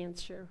with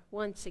cancer.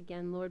 Once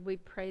again, Lord, we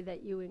pray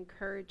that you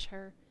encourage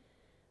her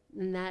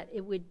and that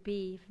it would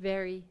be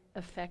very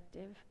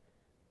effective,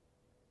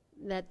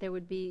 that there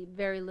would be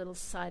very little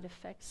side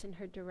effects in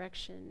her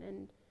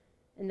direction,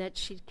 and that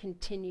she'd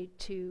continue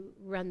to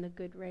run the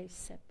good race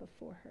set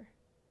before her.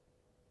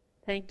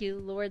 Thank you,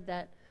 Lord,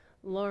 that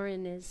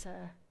Lauren is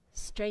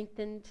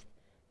strengthened,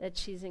 that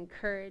she's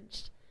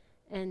encouraged,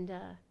 and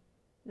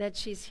that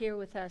she's here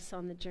with us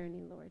on the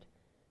journey, Lord.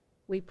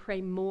 We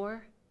pray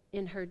more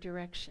in her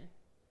direction.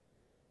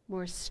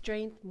 more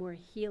strength, more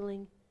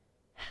healing,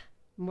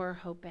 more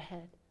hope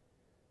ahead.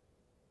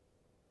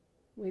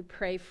 We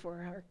pray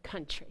for our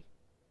country.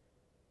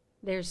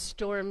 There's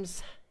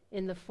storms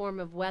in the form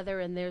of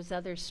weather, and there's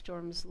other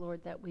storms,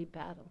 Lord, that we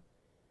battle.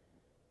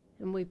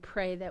 And we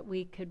pray that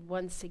we could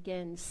once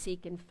again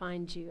seek and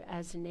find you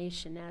as a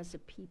nation, as a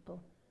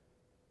people,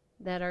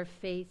 that our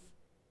faith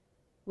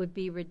would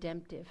be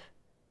redemptive,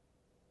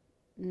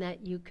 and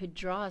that you could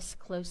draw us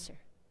closer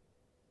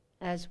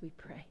as we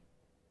pray.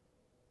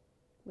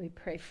 We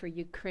pray for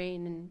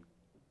Ukraine, and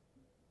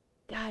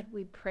God,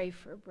 we pray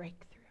for a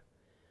breakthrough.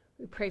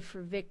 We pray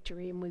for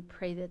victory, and we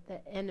pray that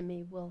the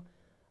enemy will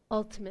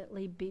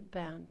ultimately be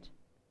bound.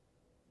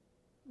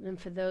 And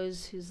for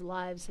those whose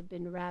lives have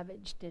been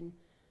ravaged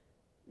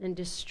and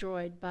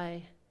destroyed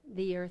by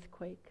the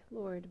earthquake,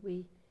 Lord,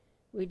 we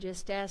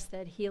just ask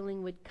that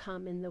healing would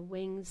come in the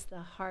wings, the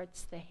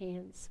hearts, the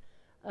hands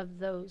of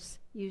those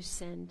you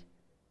send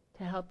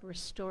to help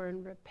restore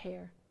and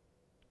repair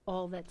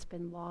all that's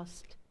been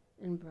lost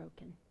and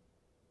broken.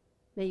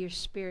 May your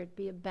spirit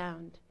be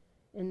abound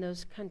in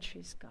those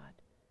countries, God,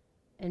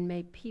 and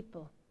may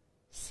people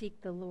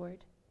seek the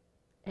Lord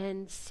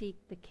and seek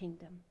the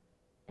kingdom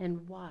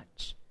and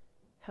watch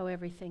how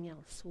everything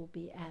else will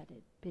be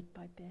added bit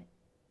by bit.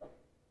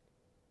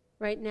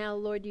 Right now,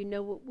 Lord, you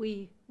know what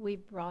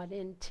we've brought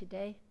in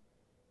today.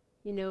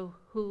 You know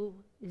who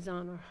is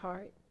on our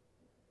heart.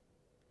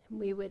 And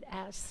we would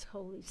ask,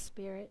 Holy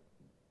Spirit,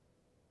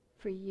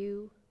 for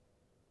you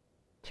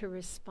to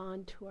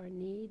respond to our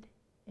need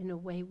in a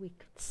way we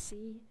could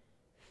see,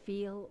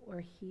 feel, or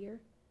hear.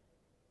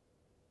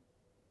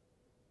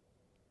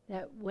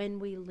 That when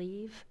we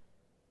leave,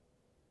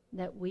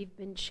 that we've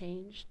been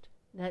changed,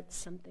 that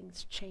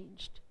something's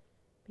changed,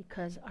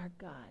 because our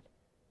God,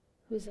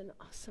 who's an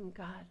awesome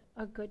God,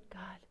 a good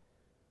God,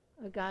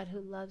 a God who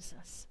loves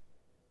us,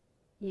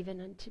 even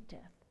unto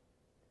death.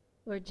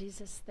 Lord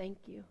Jesus, thank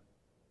you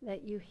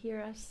that you hear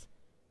us,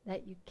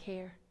 that you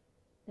care,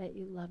 that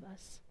you love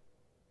us.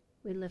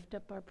 We lift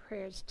up our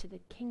prayers to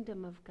the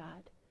kingdom of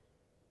God,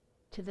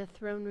 to the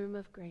throne room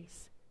of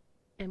grace,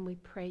 and we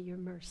pray your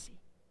mercy.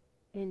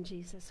 In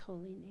Jesus'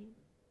 holy name,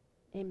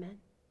 amen.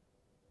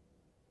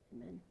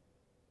 Amen.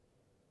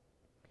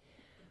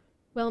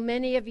 Well,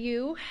 many of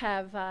you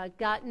have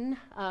gotten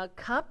a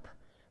cup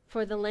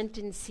for the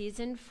Lenten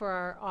season for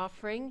our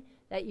offering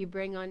that you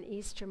bring on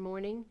Easter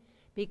morning,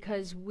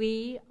 because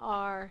we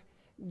are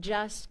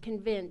just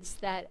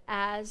convinced that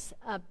as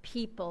a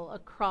people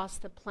across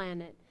the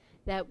planet,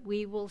 that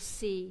we will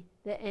see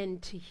the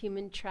end to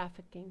human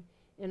trafficking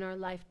in our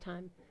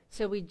lifetime.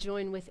 So we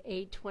join with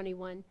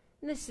A21.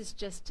 And this is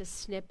just a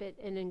snippet,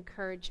 an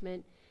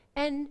encouragement,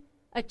 and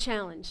a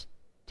challenge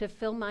to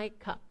fill my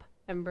cup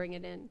and bring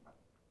it in.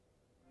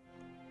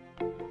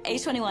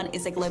 A21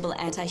 is a global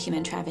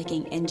anti-human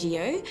trafficking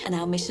NGO, and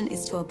our mission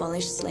is to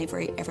abolish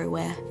slavery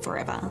everywhere,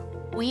 forever.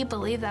 We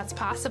believe that's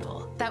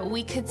possible, that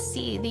we could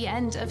see the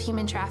end of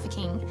human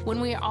trafficking.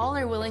 When we all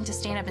are willing to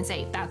stand up and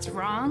say, that's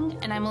wrong,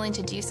 and I'm willing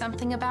to do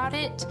something about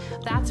it,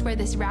 that's where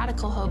this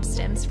radical hope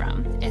stems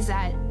from, is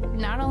that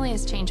not only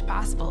is change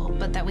possible,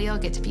 but that we all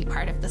get to be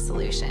part of the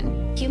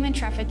solution. Human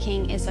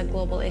trafficking is a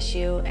global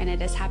issue, and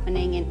it is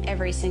happening in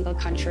every single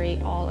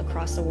country all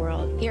across the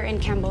world. Here in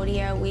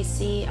Cambodia, we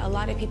see a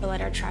lot of people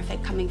that are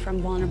trafficked coming from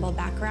vulnerable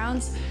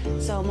backgrounds,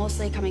 so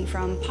mostly coming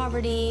from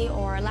poverty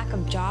or lack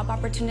of job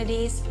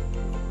opportunities.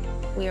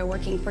 We are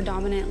working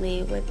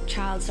predominantly with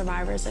child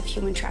survivors of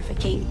human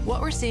trafficking.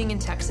 What we're seeing in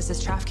Texas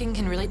is trafficking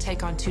can really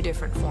take on two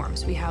different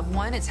forms. We have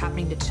one, it's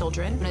happening to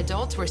children. And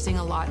adults, we're seeing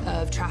a lot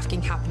of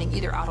trafficking happening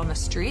either out on the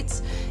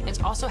streets.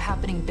 It's also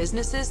happening in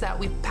businesses that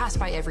we pass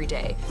by every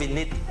day. We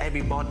need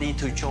everybody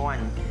to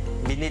join.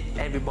 We need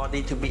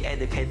everybody to be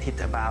educated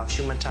about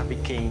human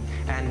trafficking.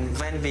 And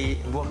when we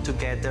work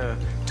together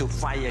to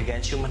fight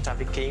against human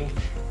trafficking,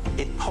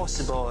 it's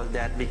possible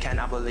that we can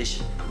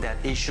abolish that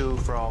issue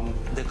from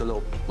the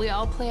globe. We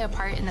all play a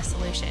part in the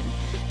solution,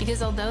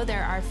 because although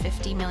there are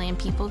 50 million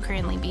people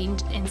currently being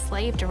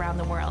enslaved around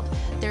the world,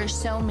 there are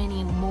so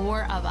many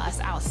more of us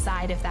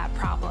outside of that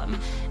problem.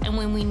 And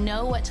when we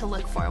know what to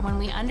look for, when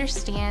we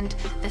understand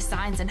the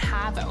signs and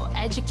have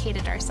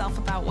educated ourselves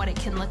about what it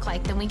can look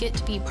like, then we get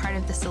to be part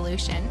of the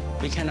solution.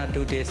 We cannot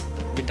do this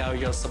without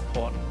your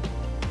support,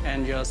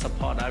 and your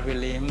support, I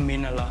really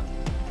mean a lot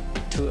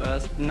to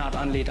us, not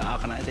only the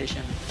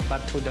organization,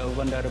 but to the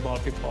vulnerable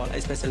people,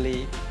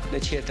 especially the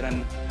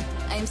children.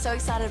 I'm so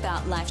excited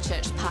about Life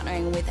Church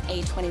partnering with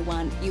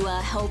A21. You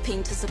are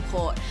helping to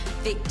support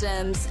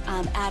victims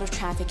out of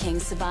trafficking,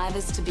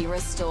 survivors to be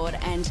restored,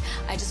 and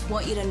I just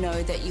want you to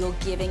know that your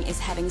giving is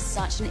having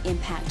such an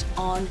impact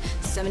on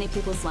so many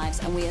people's lives,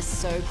 and we are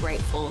so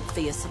grateful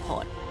for your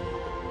support.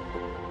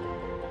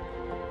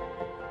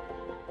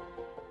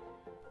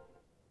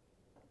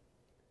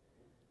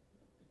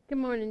 Good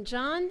morning,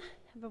 John.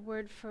 Have a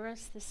word for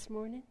us this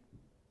morning?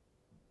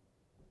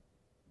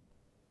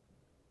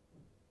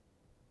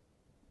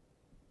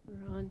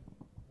 We're on.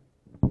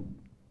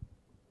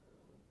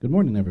 Good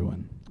morning,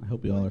 everyone. I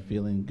hope you all are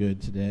feeling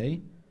good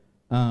today.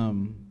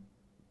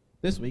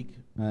 This week,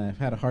 I've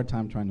had a hard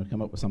time trying to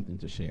come up with something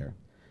to share.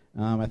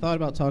 I thought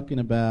about talking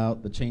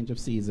about the change of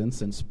season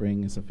since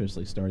spring is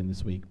officially starting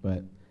this week,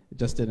 but it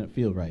just didn't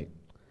feel right.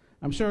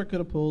 I'm sure I could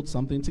have pulled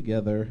something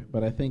together,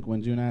 but I think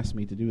when June asked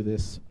me to do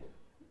this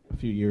a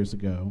few years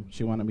ago,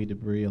 she wanted me to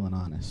be real and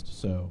honest,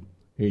 so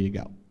here you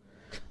go.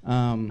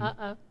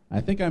 I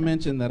think I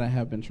mentioned that I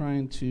have been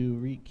trying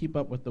to keep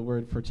up with the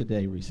word for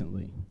today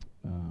recently,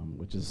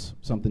 which is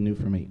something new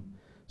for me.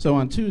 So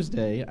on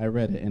Tuesday, I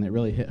read it, and it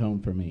really hit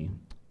home for me.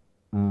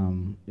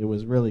 It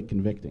was really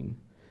convicting.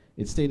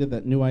 It stated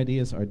that new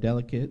ideas are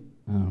delicate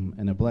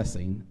and a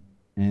blessing,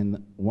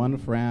 and one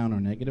frown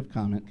or negative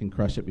comment can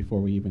crush it before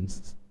we even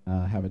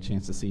have a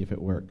chance to see if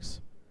it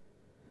works.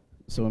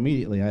 So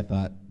immediately I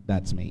thought,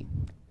 that's me.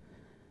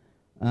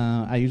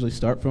 I usually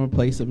start from a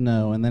place of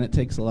no, and then it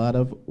takes a lot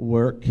of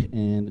work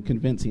and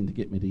convincing to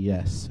get me to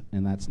yes,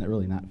 and that's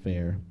really not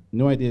fair.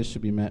 New ideas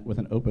should be met with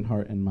an open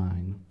heart and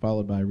mind,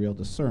 followed by real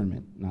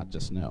discernment, not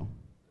just no.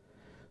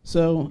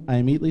 So I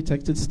immediately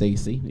texted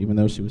Stacy, even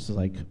though she was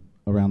like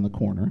around the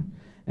corner,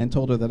 and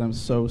told her that I'm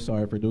so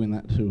sorry for doing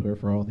that to her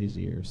for all these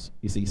years.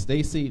 You see,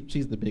 Stacy,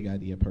 she's the big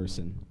idea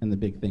person and the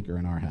big thinker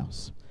in our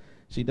house.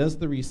 She does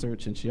the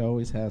research, and she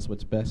always has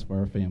what's best for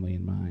our family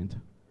in mind.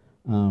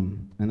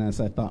 And as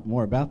I thought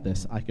more about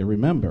this, I could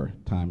remember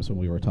times when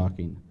we were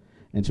talking,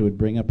 and she would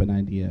bring up an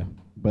idea,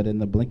 but in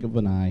the blink of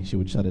an eye, she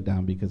would shut it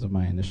down because of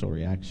my initial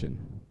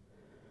reaction.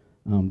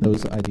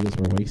 Those ideas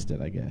were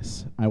wasted, I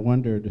guess. I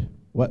wondered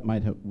what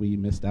might have we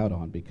missed out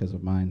on because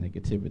of my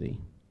negativity.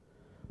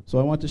 So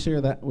I want to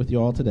share that with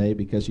you all today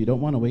because you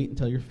don't want to wait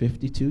until you're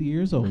 52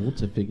 years old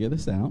to figure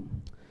this out.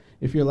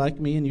 If you're like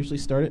me and usually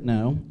start at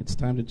no, it's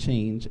time to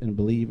change and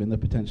believe in the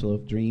potential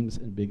of dreams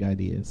and big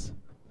ideas.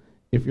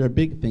 If you're a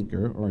big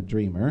thinker or a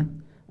dreamer,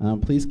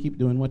 please keep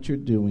doing what you're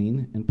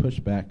doing and push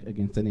back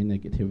against any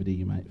negativity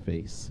you might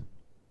face.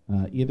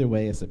 Either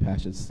way, as the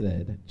passage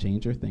said,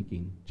 change your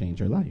thinking, change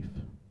your life.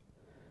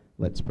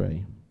 Let's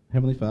pray.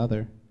 Heavenly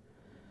Father,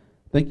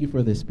 thank you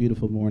for this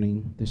beautiful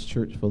morning, this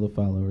church full of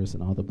followers,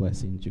 and all the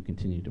blessings you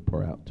continue to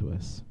pour out to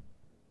us.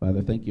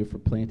 Father, thank you for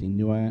planting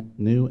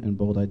new and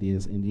bold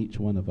ideas in each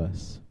one of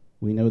us.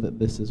 We know that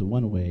this is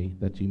one way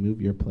that you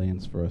move your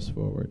plans for us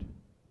forward.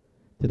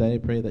 Today I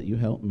pray that you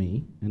help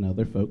me and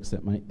other folks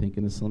that might think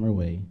in a similar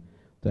way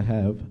to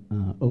have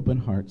open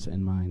hearts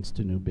and minds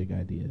to new big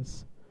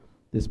ideas.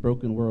 This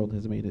broken world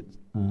has made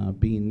it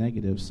being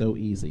negative so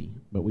easy,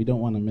 but we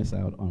don't want to miss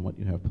out on what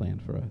you have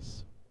planned for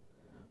us.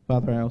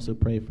 Father, I also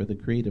pray for the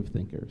creative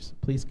thinkers.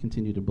 Please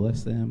continue to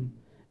bless them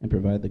and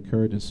provide the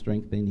courage and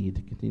strength they need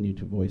to continue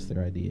to voice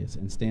their ideas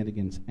and stand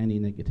against any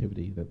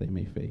negativity that they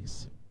may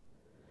face.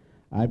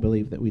 I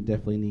believe that we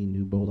definitely need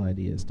new bold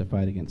ideas to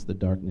fight against the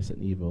darkness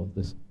and evil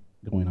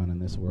going on in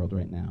this world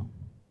right now.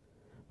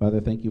 Father,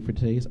 thank you for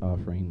today's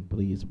offering.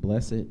 Please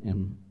bless it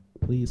and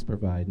please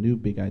provide new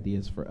big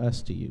ideas for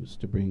us to use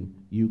to bring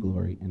you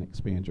glory and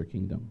expand your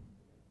kingdom.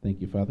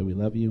 Thank you, Father. We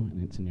love you,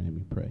 and it's in your name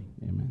we pray.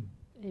 Amen.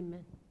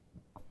 Amen.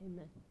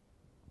 Amen.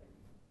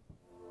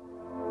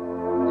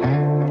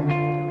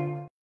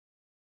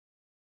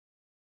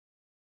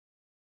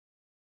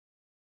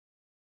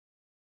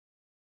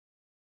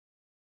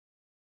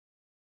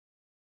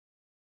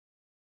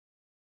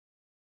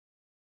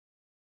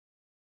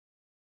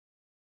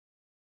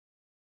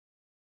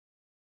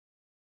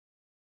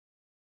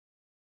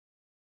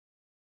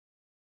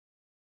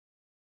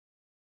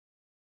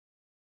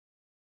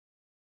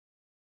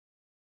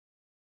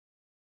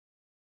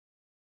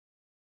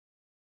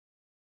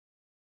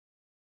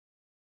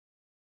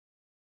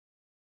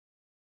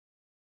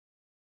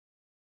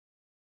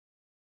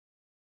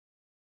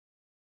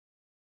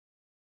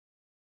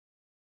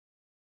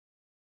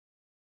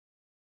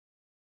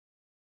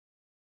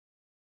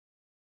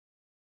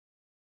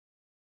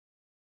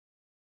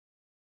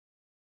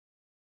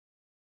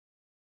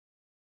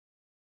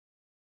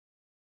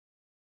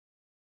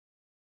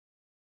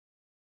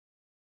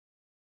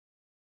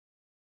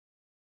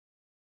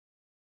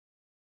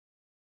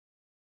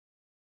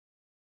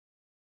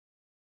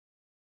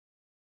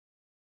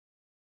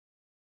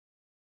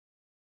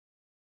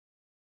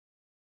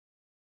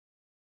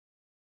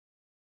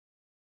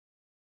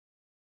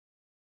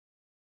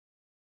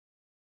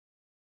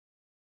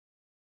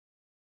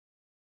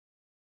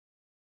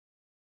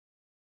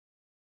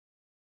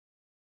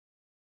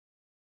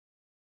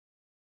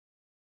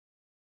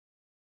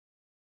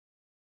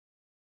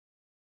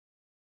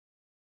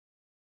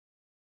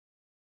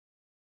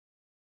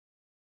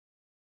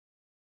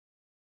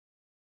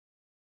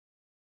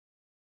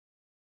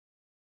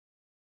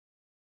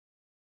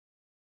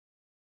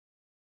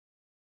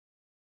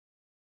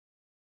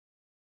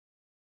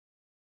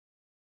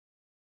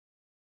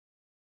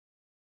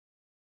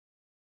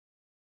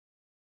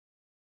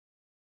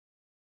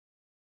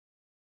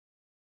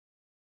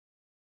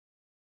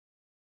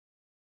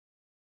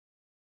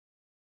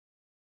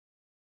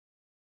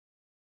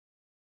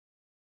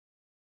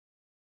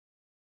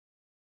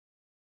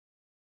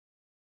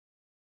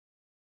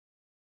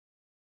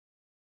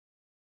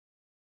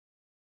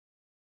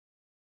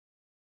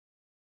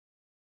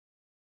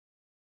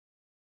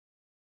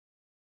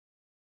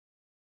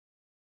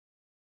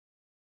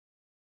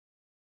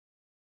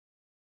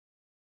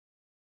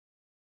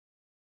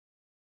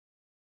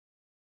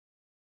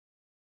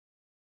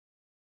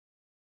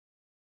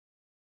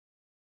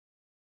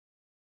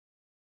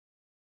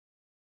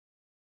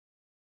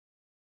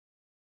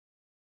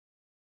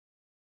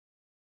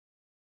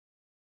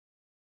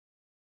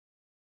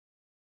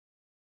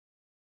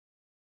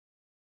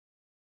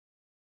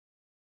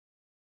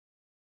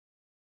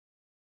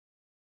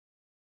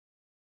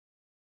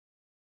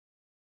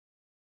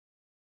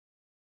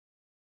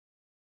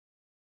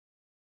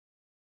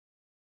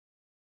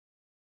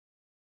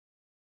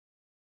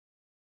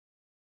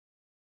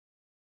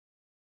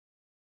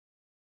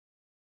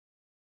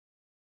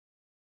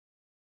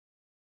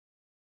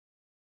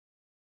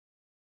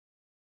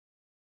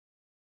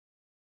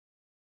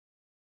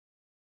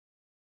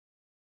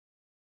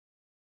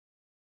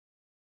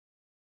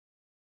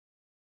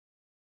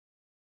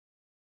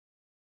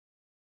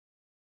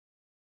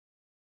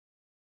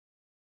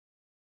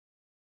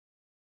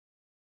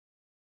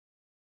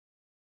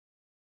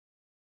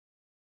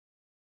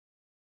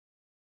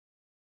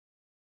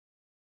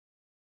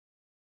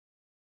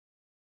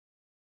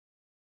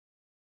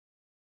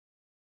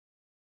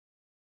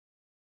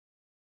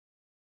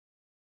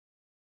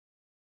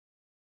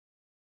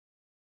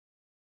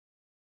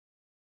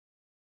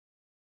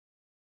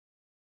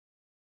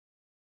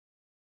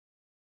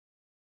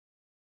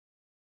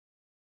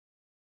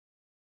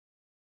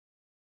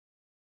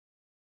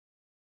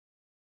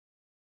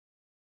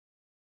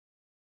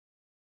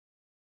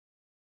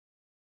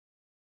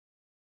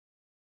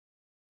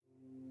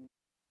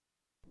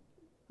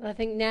 I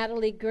think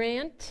Natalie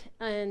Grant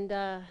and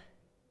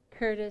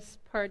Curtis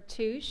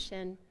Partouche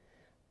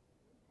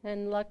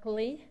and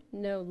luckily,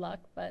 no luck,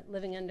 but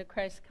living under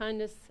Christ's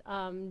kindness,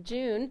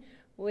 June,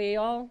 we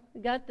all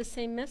got the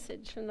same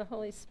message from the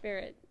Holy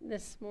Spirit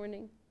this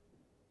morning.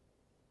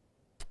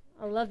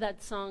 I love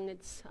that song.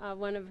 It's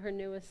one of her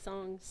newest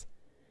songs.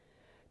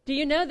 Do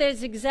you know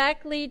there's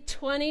exactly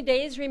 20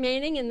 days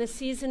remaining in the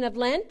season of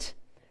Lent?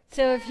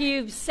 So if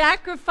you've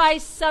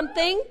sacrificed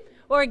something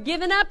or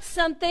given up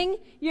something,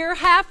 you're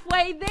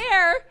halfway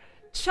there.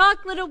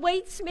 Chocolate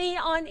awaits me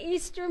on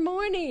Easter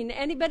morning.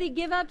 Anybody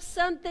give up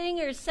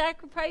something or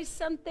sacrifice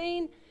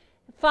something?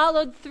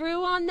 Followed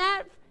through on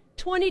that?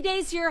 20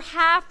 days, you're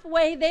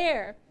halfway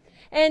there.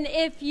 And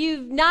if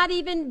you've not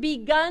even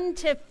begun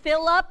to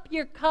fill up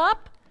your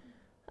cup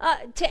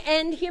to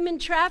end human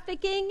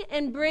trafficking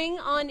and bring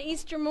on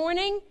Easter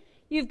morning,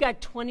 you've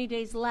got 20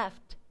 days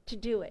left to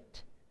do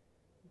it.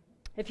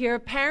 If you're a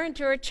parent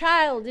or a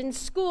child in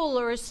school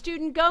or a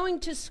student going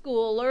to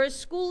school or a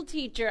school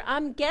teacher,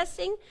 I'm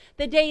guessing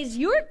the days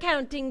you're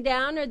counting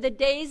down are the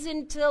days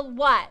until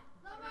what?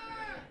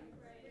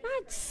 Summer.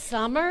 Not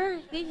summer.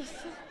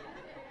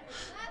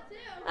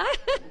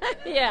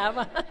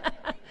 Yeah.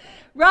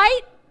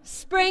 Right?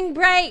 Spring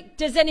break.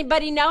 Does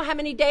anybody know how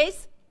many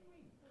days?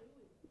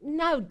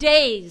 No,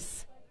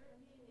 days.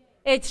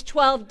 It's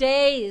 12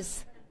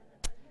 days.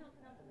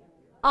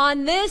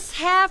 On this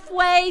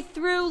halfway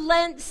through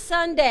Lent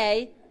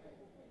Sunday,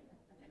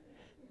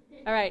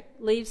 all right,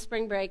 leave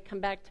spring break, come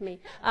back to me.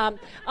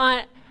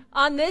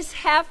 On this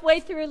halfway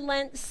through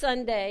Lent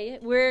Sunday,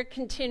 we're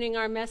continuing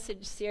our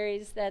message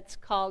series that's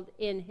called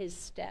In His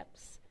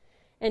Steps.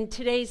 And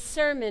today's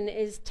sermon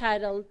is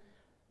titled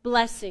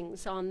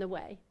Blessings on the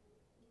Way.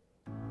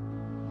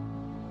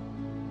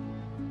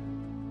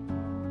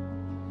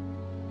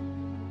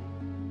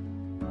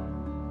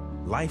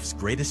 Life's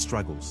greatest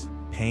struggles,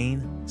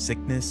 pain,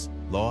 sickness,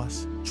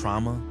 loss,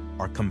 trauma,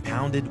 are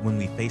compounded when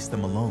we face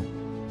them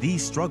alone.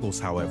 These struggles,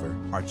 however,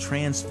 are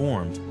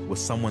transformed with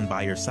someone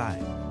by your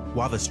side.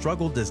 While the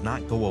struggle does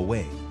not go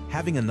away,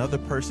 having another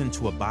person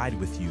to abide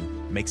with you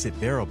makes it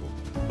bearable.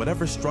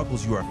 Whatever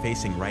struggles you are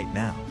facing right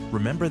now,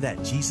 remember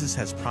that Jesus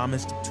has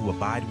promised to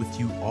abide with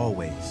you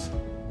always.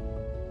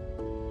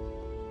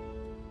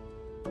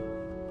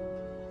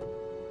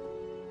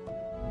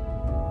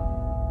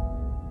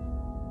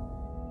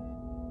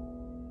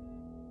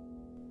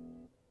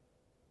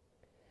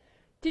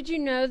 Did you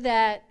know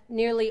that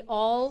nearly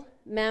all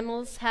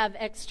mammals have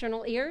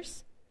external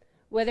ears?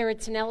 Whether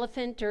it's an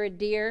elephant or a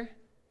deer.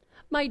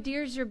 My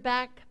deers are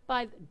back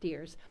by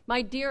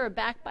My deer are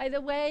back, by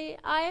the way.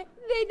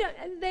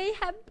 They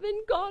have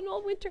been gone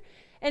all winter.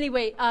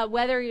 Anyway,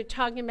 whether you're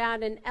talking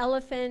about an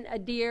elephant, a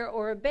deer,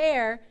 or a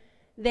bear,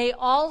 they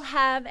all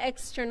have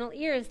external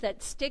ears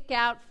that stick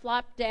out,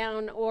 flop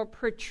down, or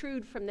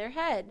protrude from their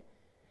head.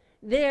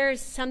 There's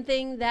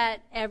something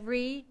that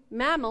every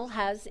mammal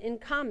has in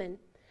common.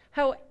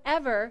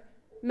 However,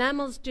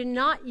 mammals do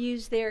not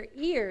use their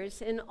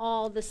ears in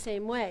all the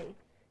same way.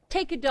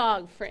 Take a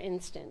dog, for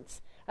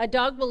instance. A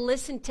dog will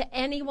listen to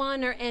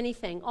anyone or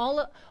anything.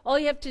 All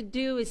you have to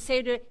do is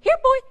say to it, here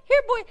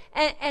boy,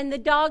 and the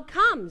dog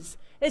comes,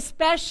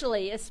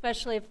 especially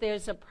if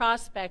there's a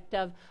prospect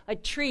of a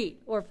treat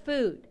or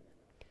food.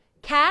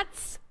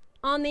 Cats,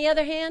 on the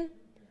other hand,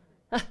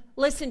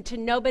 listen to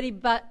nobody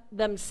but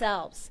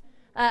themselves.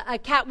 A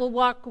cat will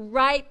walk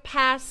right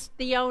past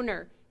the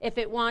owner if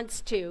it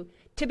wants to.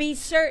 To be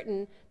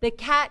certain, the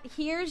cat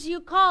hears you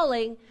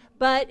calling,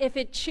 but if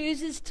it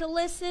chooses to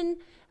listen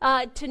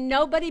to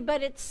nobody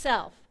but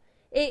itself,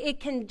 it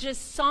can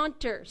just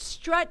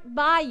strut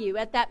by you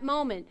at that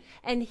moment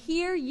and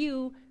hear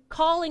you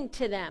calling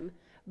to them,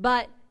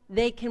 but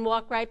they can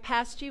walk right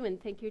past you and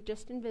think you're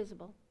just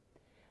invisible.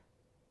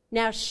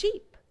 Now,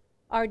 sheep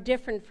are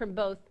different from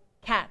both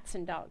cats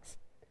and dogs.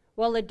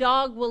 While a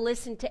dog will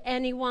listen to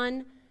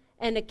anyone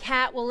and a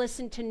cat will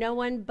listen to no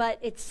one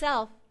but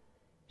itself,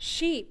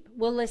 sheep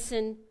will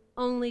listen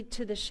only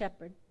to the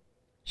shepherd.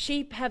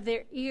 Sheep have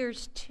their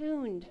ears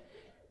tuned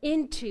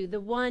into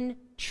the one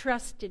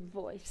trusted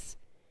voice.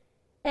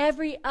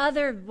 Every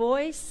other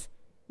voice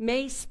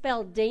may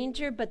spell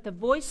danger, but the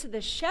voice of the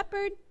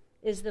shepherd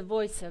is the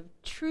voice of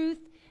truth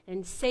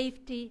and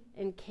safety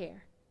and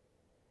care.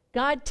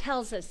 God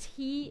tells us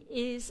he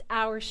is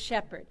our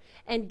shepherd.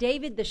 And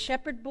David, the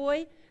shepherd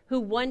boy, who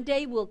one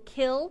day will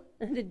kill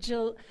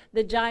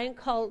the giant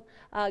called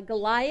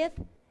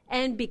Goliath,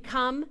 and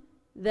become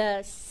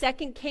the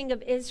second king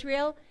of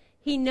Israel,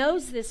 he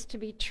knows this to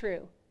be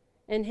true.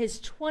 And his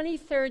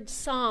 23rd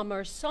psalm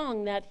or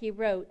song that he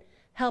wrote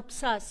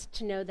helps us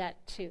to know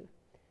that too.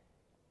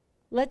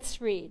 Let's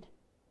read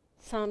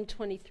Psalm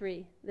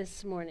 23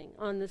 this morning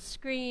on the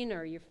screen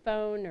or your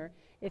phone, or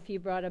if you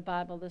brought a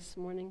Bible this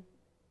morning.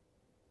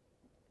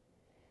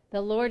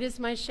 The Lord is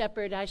my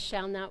shepherd, I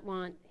shall not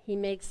want. He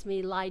makes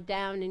me lie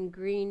down in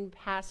green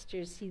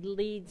pastures. He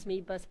leads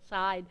me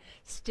beside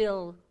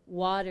still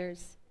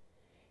waters.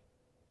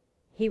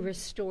 He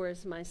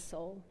restores my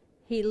soul.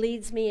 He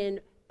leads me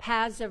in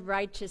paths of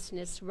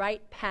righteousness,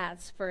 right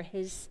paths for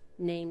his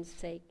name's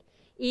sake.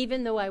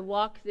 Even though I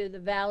walk through the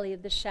valley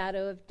of the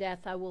shadow of death,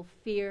 I will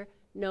fear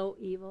no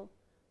evil,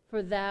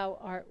 for thou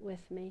art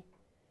with me.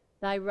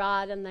 Thy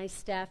rod and thy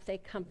staff, they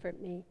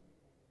comfort me.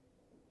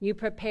 You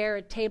prepare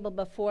a table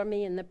before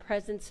me in the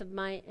presence of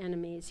my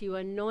enemies. You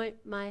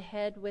anoint my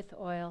head with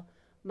oil.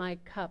 My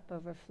cup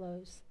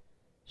overflows.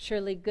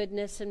 Surely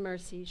goodness and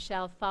mercy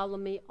shall follow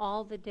me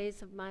all the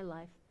days of my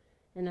life,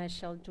 and I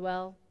shall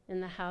dwell in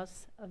the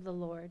house of the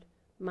Lord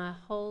my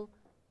whole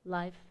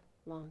life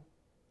long.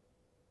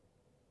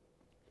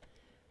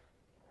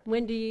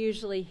 When do you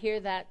usually hear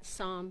that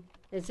psalm?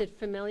 Is it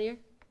familiar?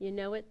 You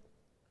know it?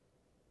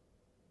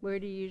 Where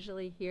do you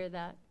usually hear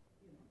that?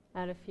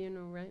 At a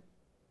funeral, right?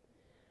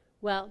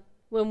 Well,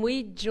 when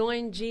we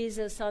join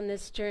Jesus on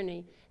this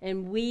journey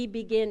and we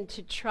begin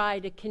to try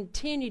to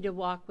continue to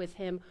walk with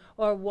him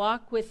or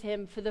walk with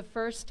him for the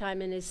first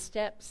time in his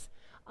steps,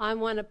 I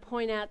want to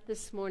point out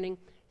this morning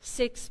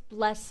 6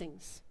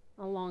 blessings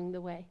along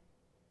the way.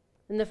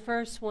 And the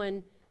first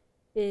one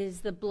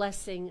is the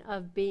blessing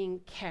of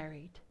being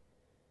carried.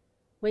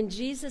 When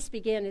Jesus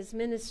began his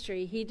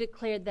ministry, he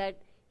declared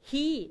that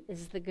he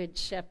is the good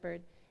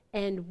shepherd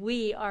and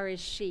we are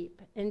his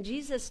sheep. And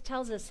Jesus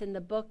tells us in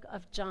the book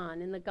of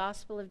John, in the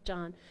Gospel of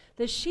John,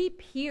 the sheep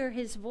hear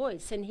his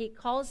voice, and he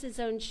calls his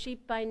own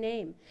sheep by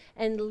name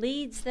and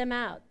leads them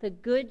out. The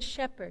good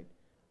shepherd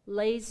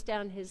lays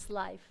down his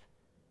life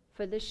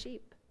for the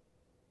sheep.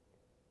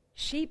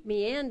 Sheep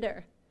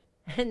meander,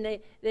 and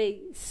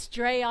they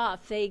stray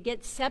off. They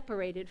get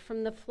separated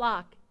from the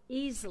flock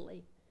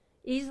easily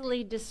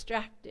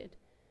distracted.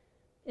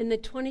 In the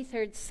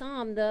 23rd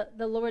Psalm, the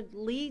Lord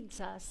leads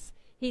us.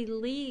 He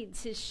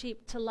leads his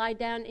sheep to lie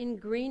down in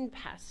green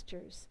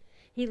pastures.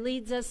 He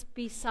leads us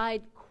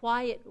beside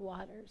quiet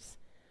waters.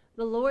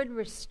 The Lord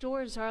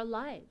restores our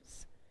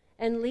lives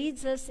and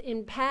leads us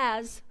in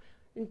paths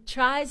and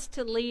tries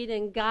to lead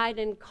and guide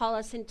and call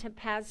us into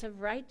paths of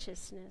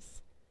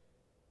righteousness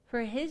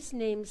for his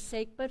name's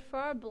sake, but for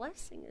our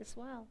blessing as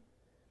well.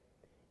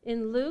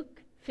 In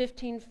Luke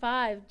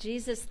 15:5,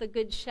 Jesus, the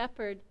Good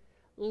Shepherd,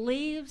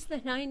 leaves the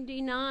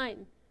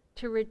 99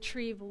 to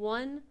retrieve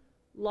one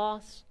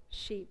lost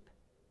sheep.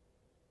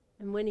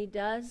 And when he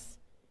does,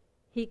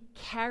 he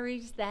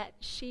carries that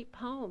sheep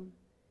home.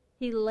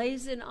 He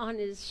lays it on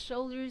his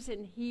shoulders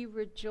and he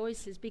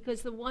rejoices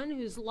because the one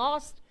who's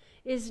lost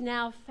is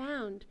now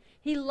found.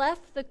 He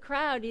left the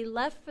crowd. He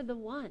left for the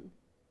one.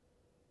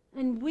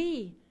 And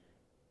we,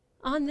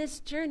 on this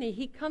journey,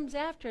 he comes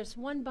after us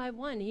one by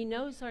one. He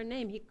knows our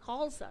name. He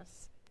calls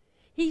us.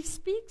 He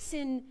speaks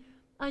in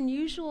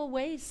unusual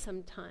ways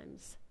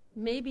sometimes.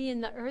 Maybe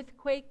in the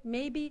earthquake,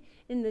 maybe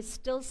in the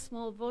still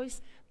small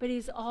voice, but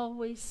he's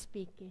always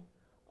speaking,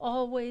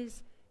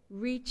 always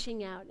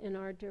reaching out in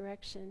our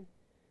direction.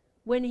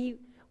 When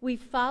we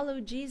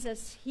follow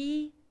Jesus,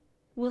 he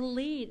will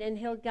lead and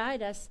he'll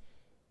guide us,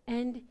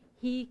 and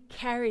he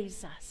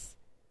carries us.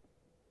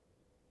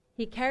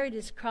 He carried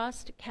his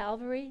cross to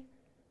Calvary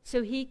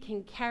so he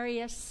can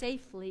carry us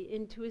safely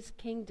into his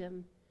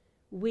kingdom.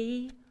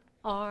 We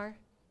are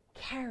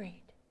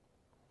carried.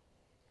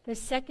 The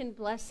second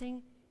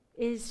blessing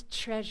is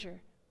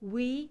treasure.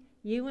 We,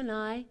 you and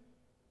I,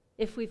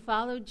 if we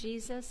follow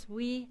Jesus,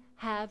 we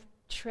have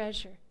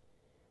treasure.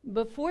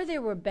 Before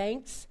there were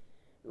banks,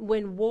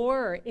 when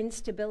war or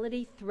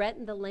instability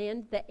threatened the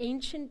land, the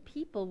ancient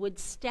people would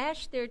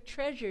stash their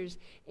treasures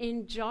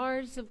in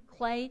jars of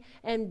clay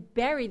and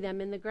bury them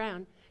in the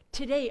ground.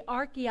 Today,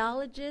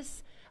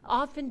 archaeologists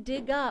often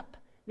dig up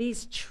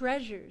these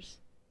treasures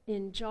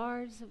in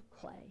jars of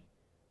clay.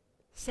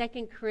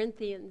 2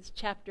 Corinthians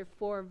chapter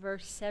 4,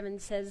 verse 7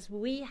 says,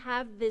 we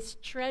have this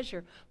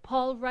treasure.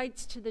 Paul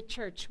writes to the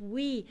church,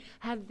 we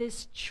have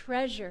this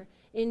treasure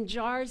in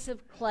jars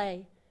of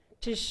clay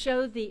to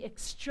show the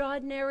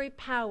extraordinary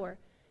power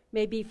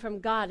may be from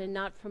God and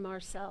not from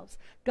ourselves.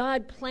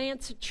 God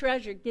plants a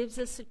treasure, gives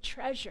us a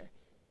treasure.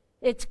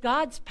 It's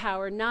God's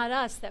power, not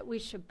us, that we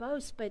should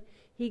boast, but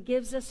he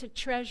gives us a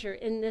treasure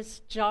in this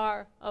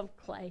jar of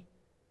clay.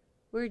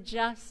 We're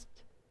just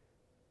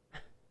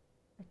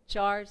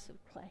jars of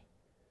clay.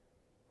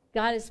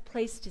 God has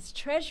placed his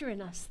treasure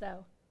in us,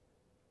 though.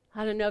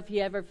 I don't know if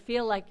you ever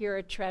feel like you're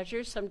a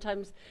treasure.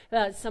 Sometimes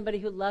somebody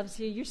who loves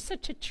you, you're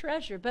such a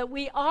treasure. But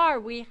we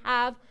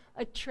have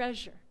a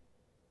treasure.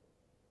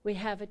 We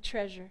have a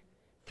treasure.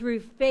 Through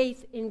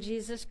faith in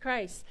Jesus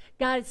Christ,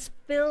 God has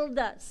filled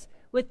us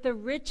with the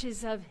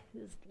riches of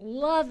his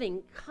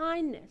loving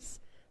kindness.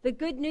 The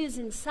good news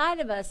inside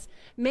of us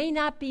may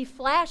not be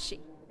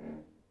flashy,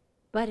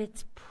 but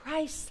it's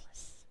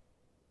priceless.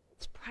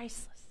 It's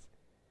priceless.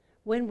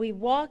 When we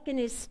walk in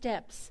his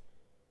steps,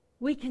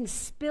 we can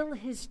spill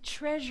his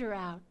treasure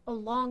out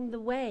along the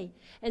way.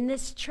 And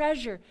this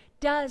treasure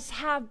does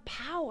have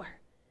power.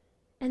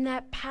 And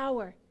that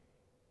power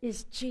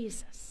is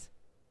Jesus.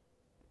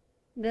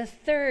 The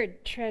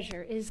third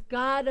treasure is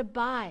God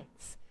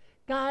abides.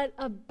 God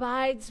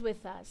abides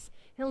with us.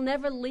 He'll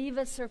never leave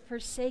us or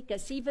forsake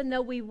us, even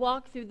though we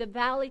walk through the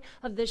valley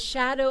of the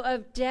shadow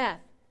of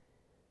death.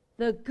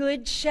 The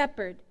good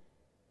shepherd,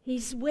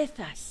 he's with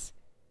us.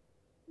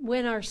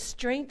 when our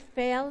strength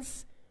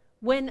fails,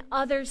 when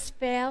others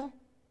fail,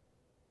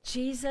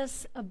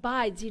 Jesus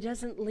abides. He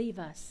doesn't leave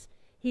us.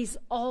 He's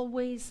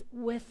always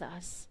with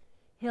us.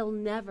 He'll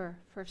never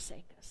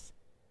forsake us.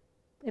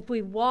 If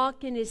we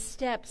walk in his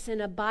steps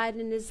and abide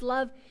in his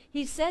love,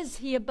 he says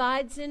he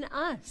abides in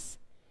us.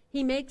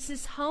 He makes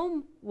his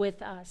home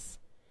with us.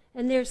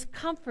 And there's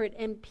comfort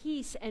and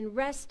peace and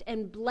rest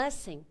and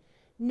blessing,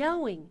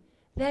 knowing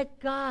that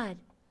God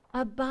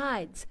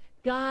abides.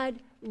 God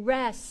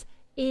rests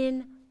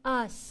in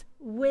us,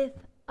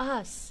 with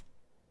us.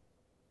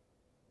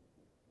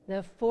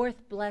 The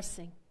fourth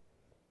blessing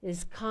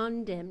is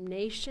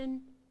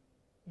condemnation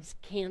is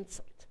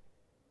canceled.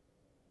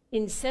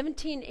 In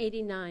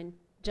 1789,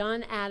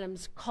 John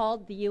Adams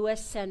called the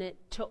U.S. Senate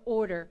to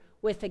order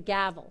with a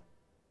gavel.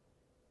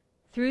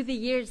 Through the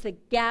years, the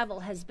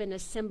gavel has been a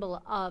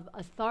symbol of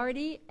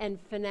authority and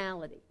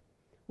finality.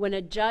 When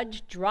a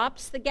judge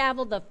drops the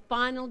gavel, the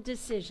final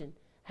decision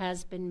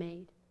has been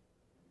made.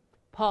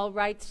 Paul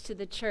writes to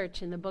the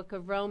church in the book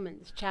of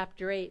Romans,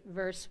 chapter 8,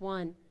 verse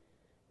 1.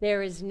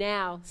 There is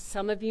now,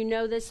 some of you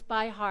know this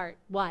by heart,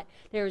 what?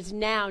 There is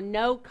now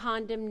no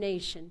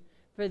condemnation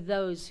for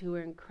those who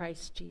are in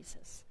Christ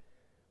Jesus.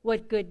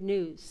 What good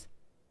news.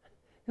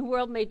 The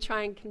world may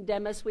try and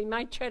condemn us. We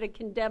might try to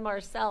condemn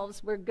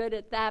ourselves. We're good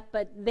at that.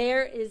 But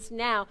there is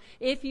now,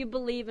 if you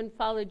believe and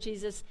follow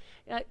Jesus,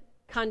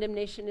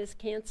 condemnation is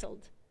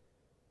canceled.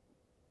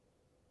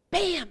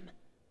 Bam!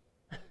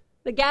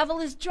 The gavel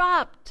is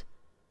dropped.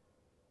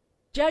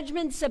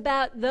 Judgments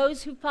about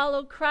those who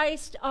follow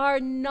Christ are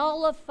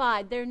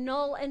nullified. They're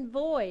null and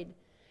void.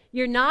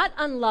 You're not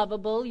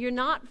unlovable. You're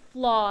not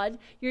flawed.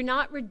 You're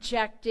not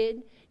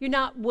rejected. You're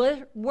not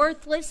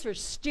worthless or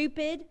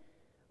stupid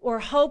or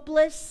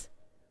hopeless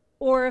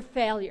or a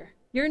failure.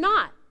 You're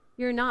not.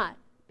 You're not,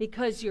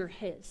 because you're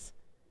his.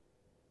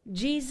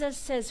 Jesus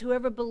says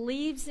whoever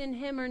believes in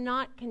him are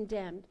not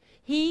condemned.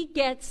 He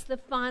gets the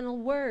final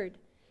word.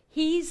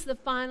 He's the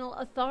final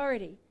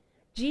authority.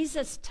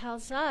 Jesus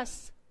tells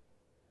us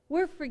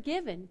we're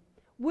forgiven,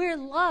 we're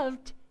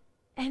loved,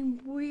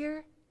 and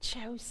we're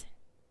chosen.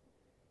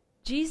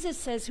 Jesus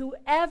says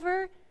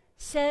whoever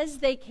says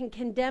they can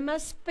condemn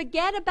us,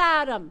 forget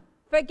about them.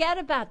 Forget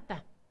about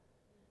them.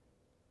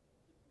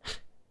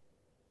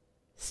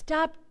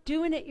 Stop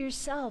doing it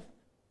yourself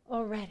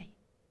already.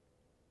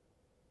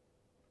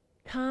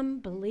 Come,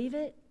 believe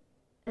it,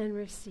 and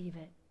receive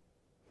it.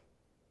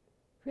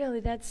 Really,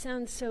 that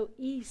sounds so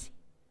easy.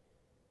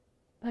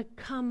 But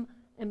come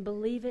and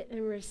believe it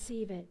and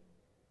receive it.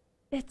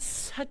 It's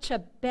such a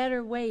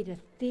better way to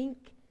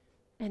think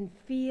and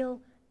feel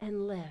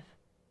and live.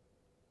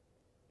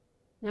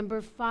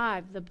 Number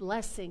 5, the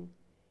blessing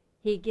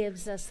he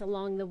gives us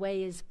along the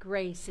way is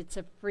grace. It's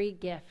a free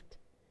gift.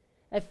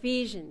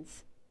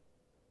 Ephesians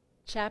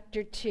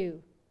chapter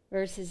 2,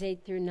 verses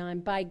 8 through 9.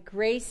 By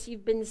grace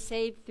you've been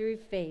saved through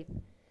faith.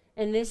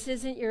 And this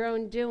isn't your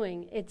own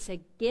doing. It's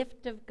a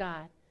gift of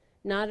God,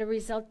 not a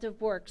result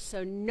of works,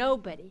 so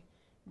nobody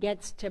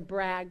gets to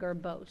brag or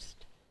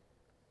boast.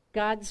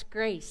 God's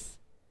grace,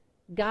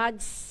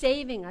 God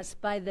saving us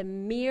by the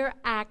mere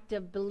act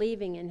of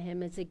believing in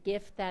him, is a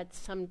gift that's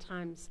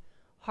sometimes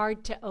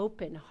hard to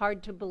open,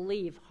 hard to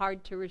believe,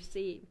 hard to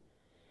receive.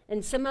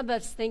 And some of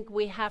us think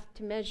we have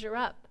to measure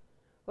up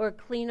or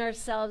clean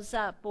ourselves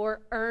up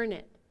or earn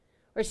it.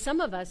 Or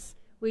some of us,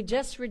 we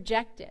just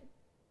reject it.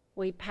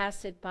 We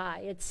pass it by.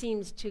 It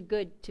seems too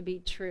good to be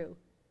true.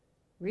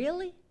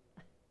 Really?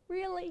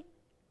 Really?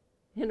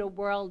 In a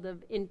world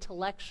of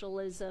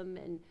intellectualism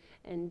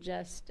and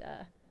just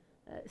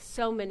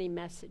so many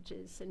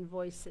messages and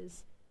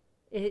voices,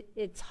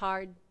 it's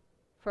hard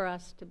for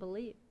us to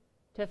believe,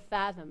 to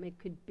fathom it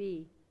could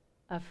be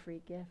a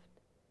free gift.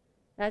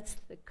 That's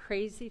the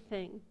crazy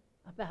thing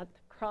about the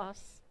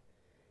cross.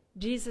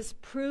 Jesus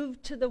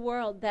proved to the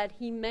world that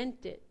he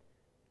meant it.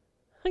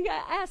 I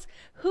gotta ask,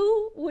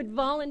 who would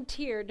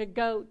volunteer to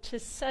go to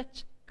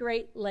such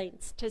great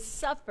lengths, to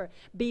suffer,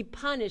 be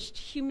punished,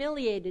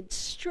 humiliated,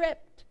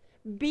 stripped,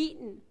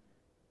 beaten,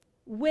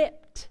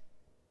 whipped?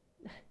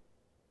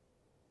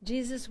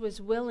 Jesus was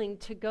willing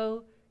to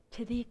go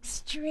to the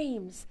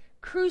extremes,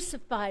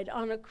 crucified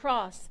on a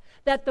cross,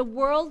 that the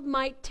world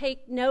might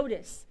take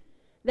notice,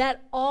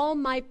 that all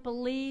might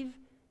believe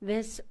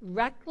this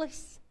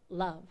reckless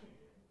love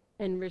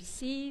and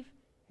receive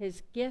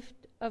his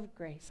gift of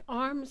grace,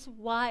 arms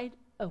wide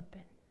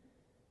open.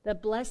 The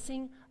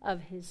blessing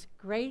of his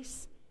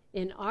grace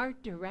in our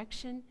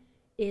direction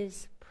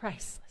is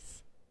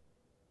priceless.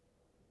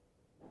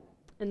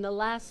 And the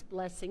last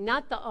blessing,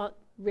 not the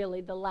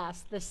really the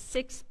last, the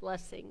sixth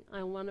blessing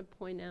I want to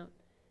point out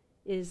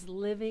is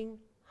living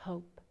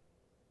hope.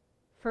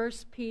 1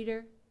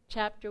 Peter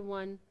chapter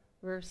 1,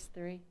 verse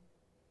 3.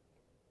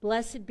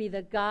 Blessed be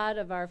the God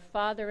of our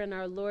Father and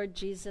our Lord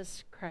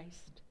Jesus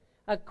Christ.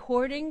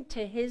 According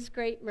to his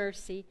great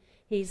mercy,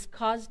 he's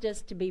caused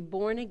us to be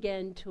born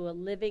again to a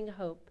living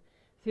hope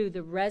through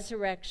the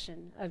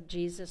resurrection of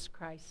Jesus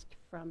Christ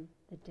from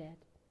the dead.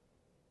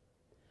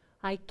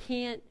 I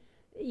can't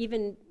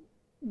even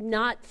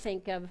not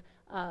think of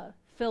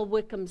Phil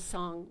Wickham's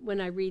song when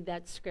I read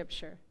that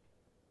scripture.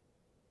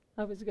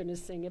 I was going to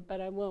sing it,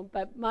 but I won't.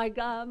 But my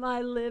God,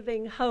 my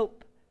living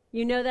hope.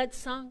 You know that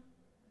song?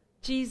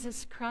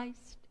 Jesus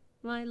Christ,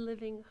 my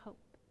living hope.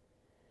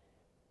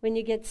 When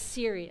you get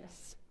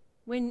serious,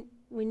 when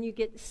you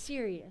get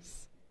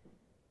serious,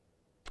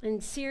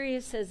 and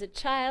serious as a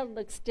child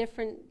looks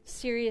different,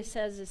 serious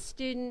as a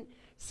student,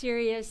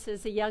 serious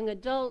as a young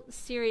adult,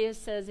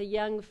 serious as a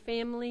young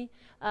family,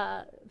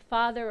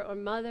 father or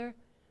mother,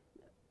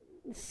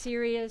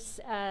 serious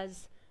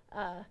as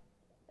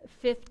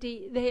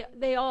 50,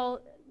 they all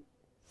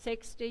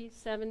 60,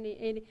 70,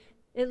 80,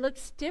 it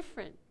looks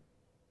different.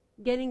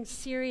 Getting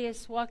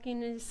serious,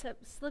 walking in his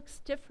steps looks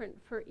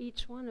different for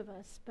each one of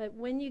us. But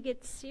when you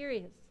get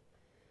serious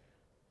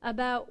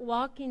about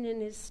walking in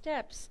his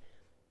steps,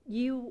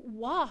 you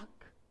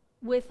walk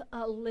with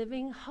a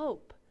living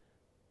hope.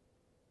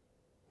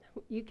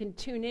 You can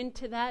tune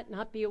into that,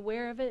 not be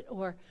aware of it,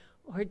 or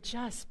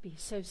just be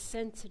so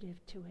sensitive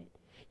to it.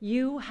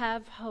 You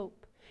have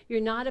hope. You're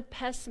not a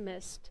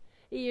pessimist.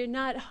 You're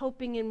not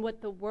hoping in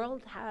what the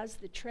world has,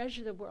 the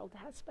treasure the world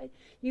has, but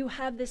you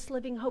have this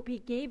living hope. He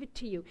gave it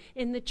to you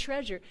in the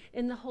treasure,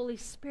 in the Holy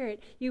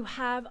Spirit. You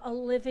have a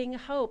living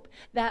hope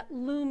that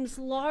looms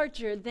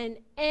larger than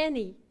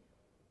any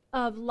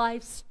of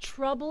life's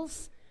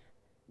troubles,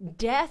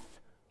 death,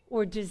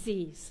 or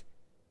disease,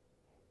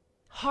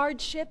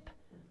 hardship,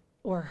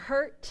 or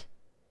hurt.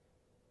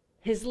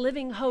 His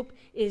living hope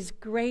is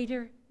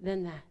greater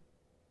than that.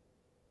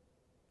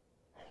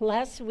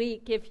 Last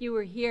week, if you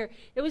were here,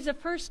 it was the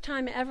first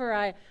time ever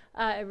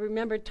I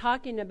remember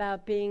talking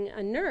about being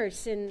a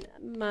nurse in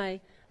my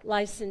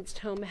licensed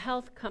home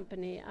health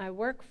company I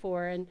work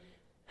for. And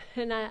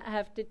I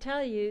have to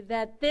tell you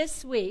that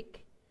this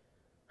week,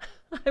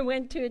 I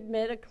went to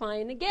admit a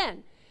client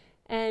again.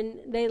 And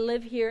they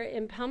live here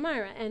in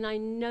Palmyra, and I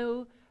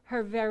know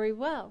her very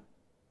well.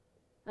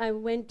 I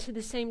went to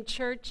the same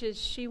church as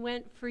she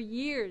went for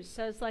years.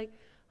 So I was like,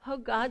 oh,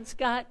 God's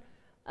got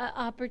an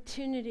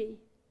opportunity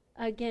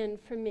again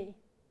for me.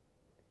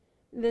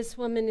 This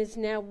woman is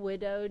now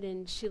widowed,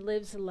 and she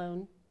lives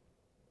alone.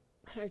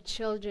 Her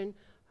children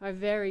are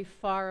very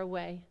far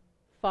away,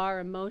 far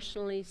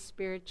emotionally,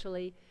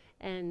 spiritually,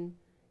 and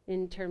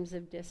in terms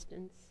of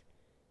distance.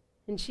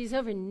 And she's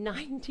over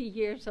 90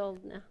 years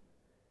old now.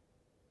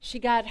 She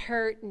got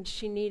hurt, and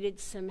she needed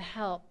some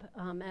help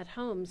at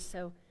home,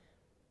 so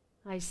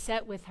I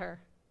sat with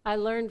her. I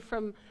learned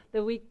from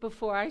the week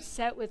before. I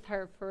sat with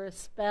her for a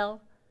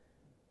spell.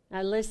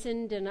 I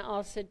listened, and I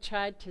also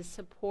tried to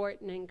support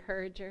and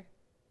encourage her.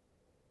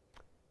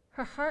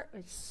 Her heart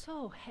was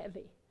so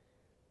heavy.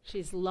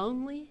 She's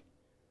lonely,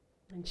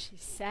 and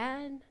she's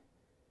sad.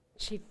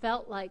 She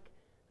felt like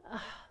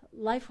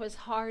life was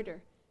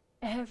harder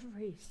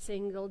every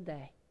single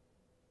day.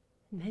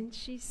 And then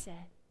she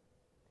said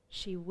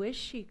she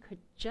wished she could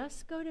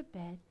just go to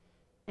bed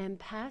and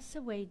pass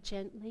away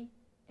gently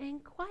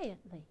and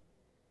quietly.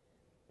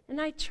 And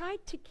I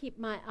tried to keep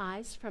my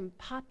eyes from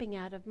popping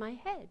out of my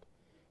head.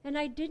 And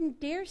I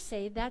didn't dare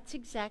say that's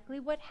exactly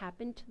what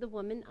happened to the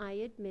woman I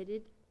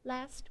admitted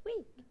last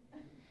week.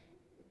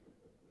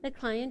 The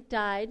client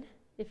died,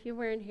 if you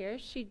weren't here,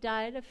 she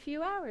died a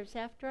few hours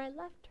after I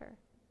left her,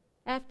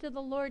 after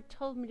the Lord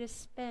told me to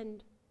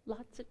spend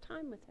lots of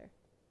time with her.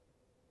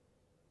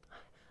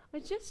 I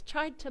just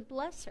tried to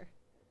bless her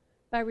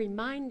by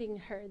reminding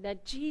her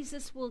that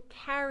Jesus will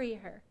carry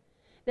her,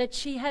 that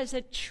she has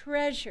a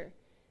treasure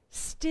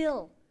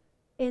still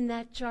in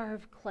that jar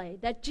of clay,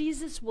 that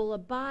Jesus will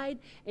abide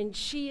and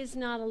she is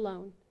not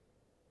alone.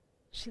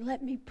 She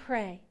let me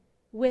pray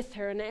with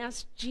her and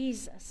ask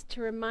Jesus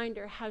to remind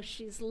her how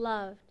she's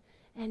loved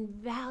and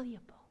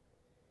valuable.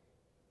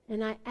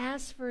 And I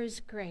asked for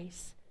his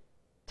grace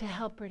to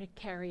help her to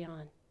carry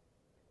on,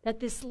 that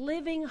this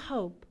living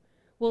hope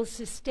will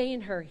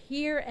sustain her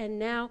here and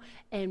now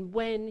and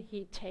when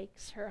he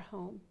takes her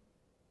home.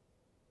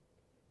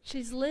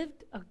 She's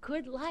lived a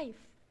good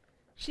life.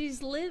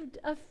 She's lived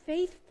a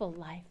faithful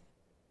life.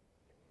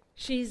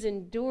 She's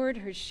endured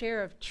her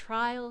share of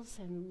trials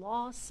and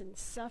loss and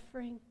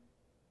suffering.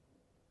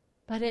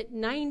 But at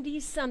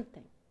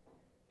 90-something,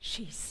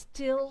 she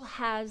still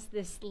has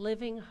this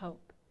living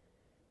hope.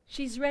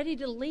 She's ready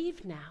to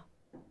leave now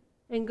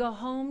and go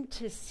home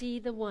to see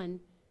the one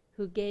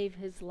who gave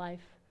his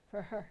life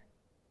for her.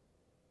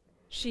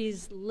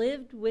 She's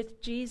lived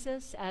with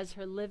Jesus as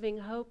her living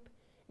hope,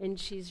 and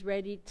she's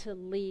ready to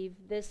leave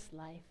this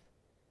life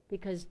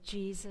because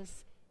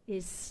Jesus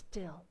is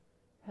still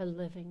her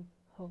living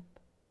hope.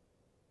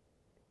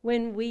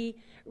 When we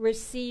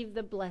receive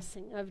the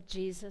blessing of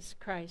Jesus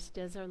Christ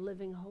as our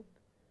living hope,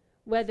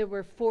 whether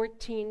we're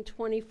 14,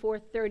 24,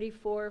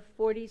 34,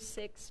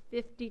 46,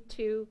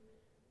 52,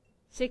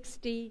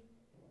 60,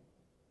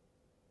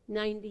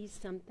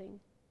 90-something,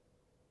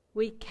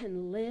 we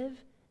can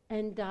live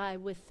and die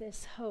with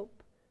this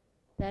hope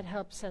that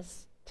helps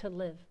us to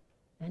live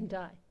and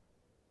die.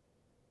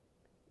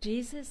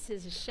 Jesus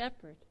is a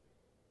shepherd.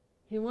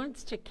 He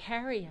wants to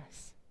carry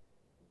us.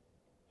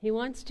 He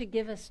wants to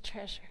give us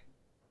treasure.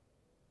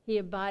 He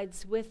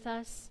abides with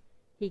us.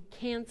 He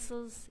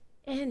cancels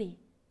any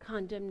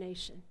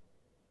condemnation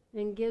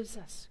and gives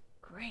us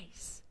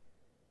grace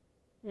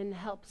and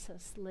helps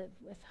us live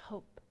with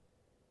hope.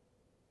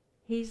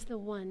 He's the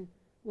one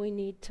we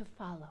need to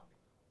follow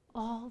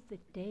all the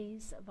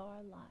days of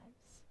our lives.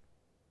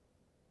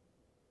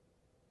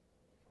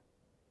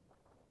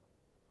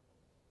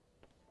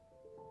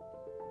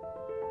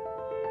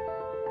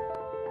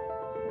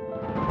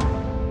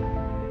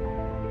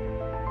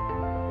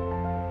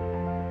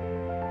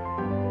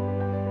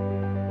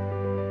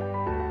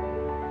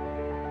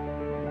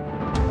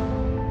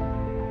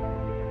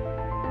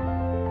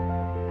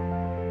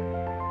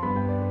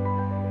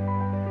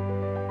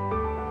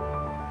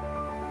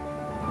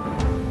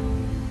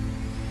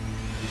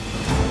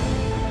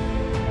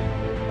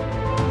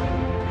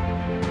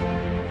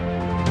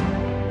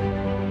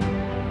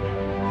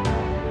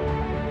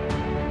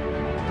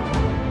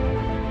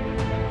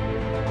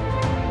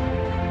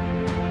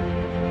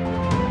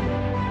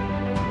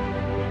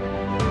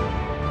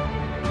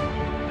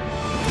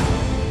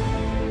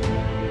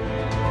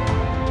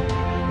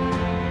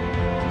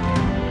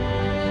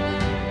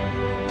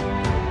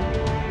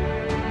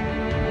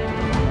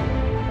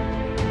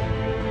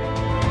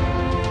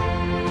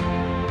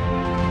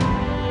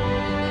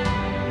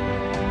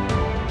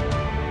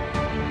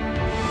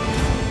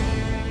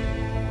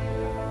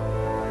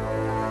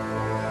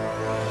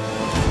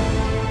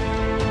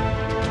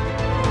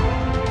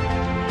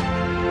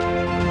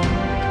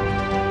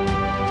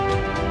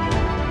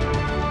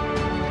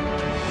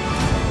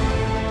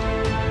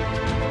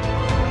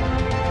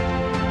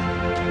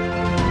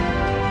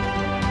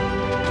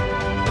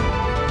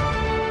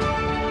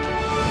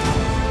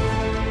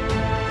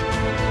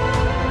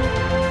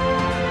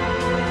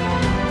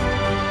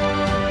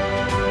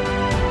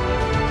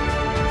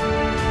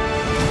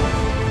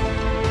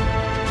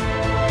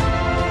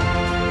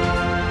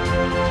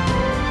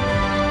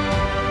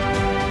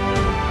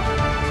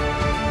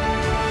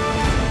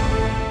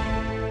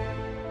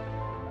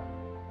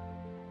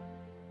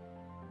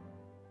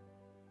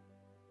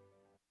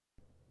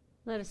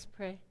 Let us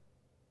pray.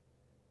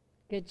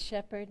 Good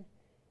Shepherd,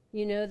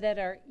 you know that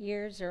our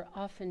ears are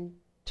often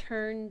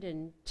turned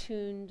and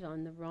tuned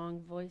on the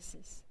wrong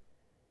voices.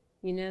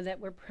 You know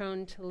that we're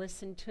prone to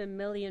listen to a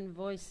million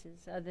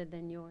voices other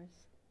than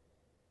yours.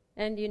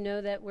 And you know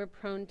that we're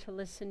prone to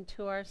listen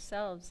to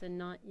ourselves and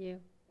not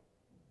you.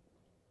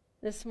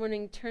 This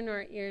morning, turn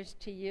our ears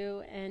to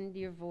you and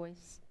your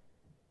voice.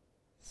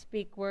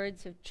 Speak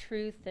words of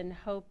truth and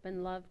hope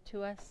and love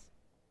to us.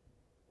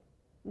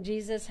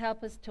 Jesus,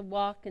 help us to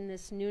walk in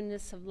this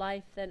newness of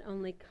life that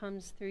only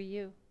comes through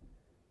you.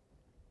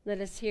 Let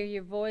us hear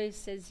your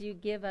voice as you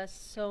give us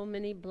so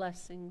many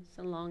blessings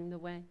along the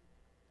way.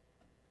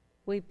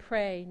 We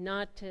pray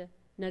not to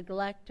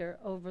neglect or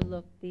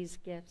overlook these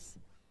gifts.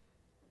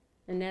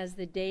 And as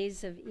the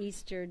days of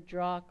Easter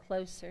draw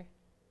closer,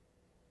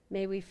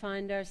 may we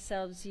find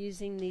ourselves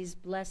using these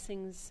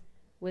blessings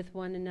with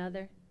one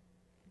another,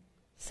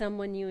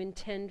 someone you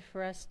intend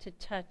for us to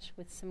touch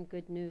with some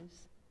good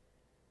news.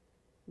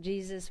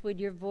 Jesus, would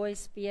your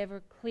voice be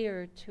ever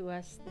clearer to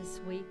us this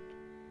week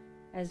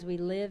as we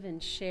live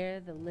and share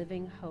the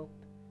living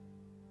hope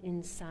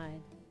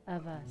inside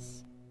of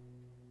us.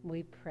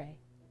 We pray.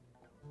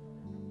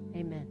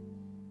 Amen.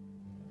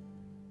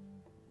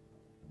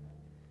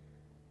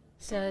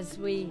 So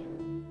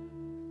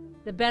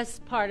the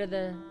best part of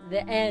the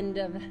end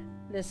of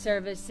the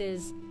service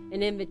is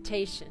an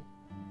invitation.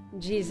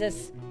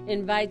 Jesus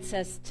invites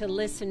us to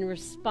listen,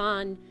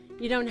 respond.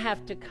 You don't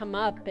have to come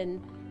up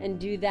and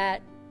do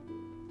that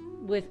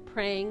with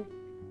praying,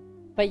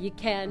 but you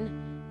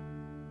can.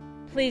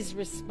 Please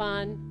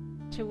respond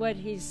to what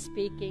he's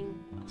speaking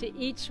to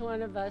each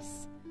one of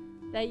us,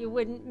 that you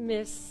wouldn't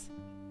miss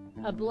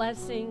a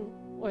blessing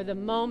or the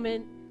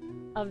moment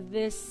of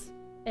this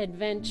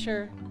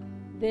adventure,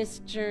 this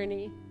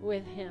journey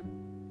with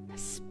him,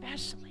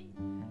 especially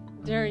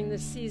during the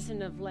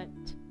season of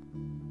Lent.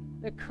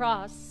 The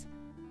cross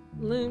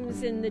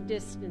looms in the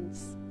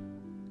distance,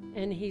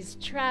 and he's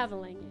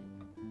traveling it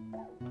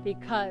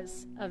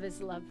because of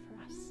his love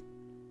for us.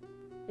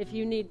 If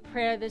you need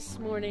prayer this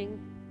morning,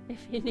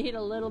 if you need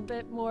a little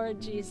bit more of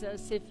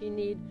Jesus, if you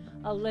need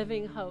a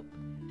living hope,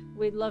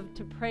 we'd love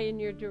to pray in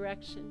your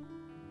direction.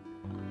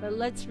 But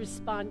let's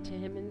respond to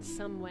him in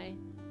some way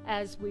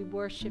as we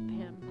worship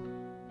him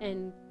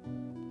and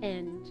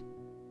end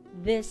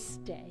this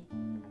day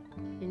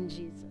in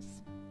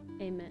Jesus.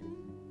 Amen.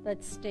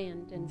 Let's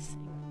stand and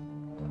sing.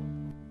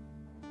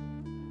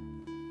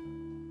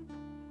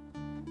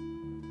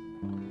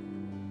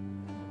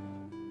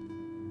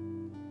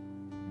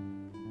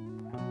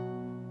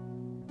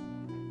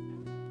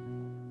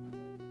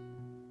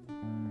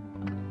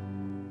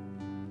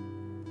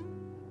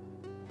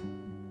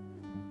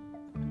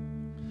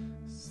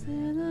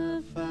 Set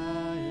a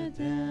fire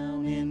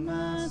down in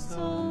my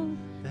soul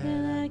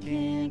that I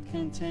can't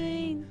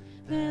contain,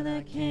 that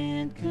I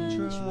can't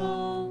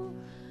control.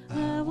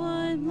 I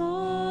want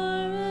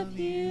more of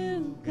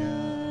you,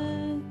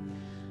 God.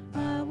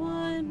 I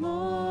want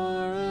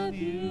more of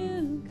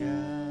you,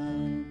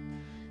 God.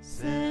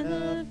 Set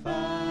a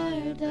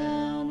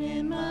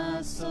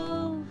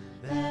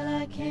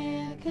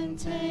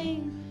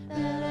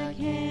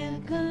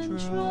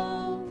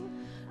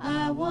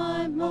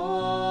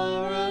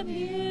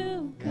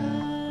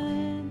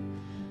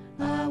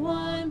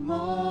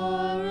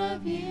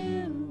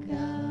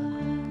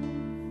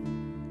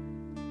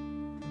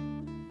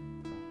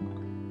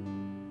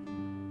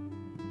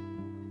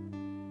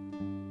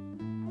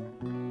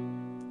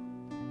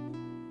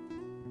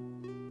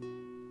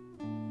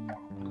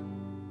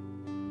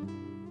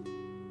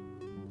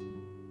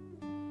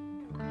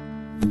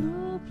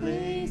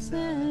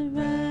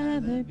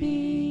rather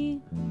be.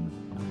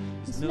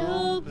 There's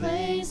no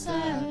place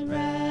I'd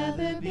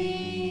rather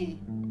be.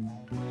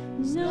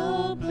 There's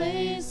no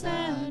place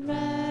I'd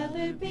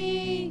rather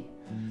be.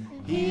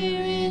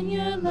 Here in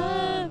your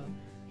love,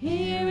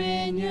 here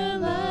in your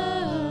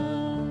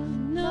love.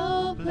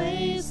 No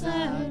place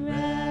I'd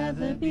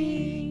rather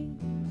be.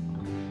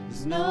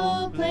 There's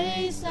no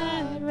place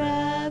I'd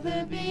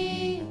rather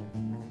be.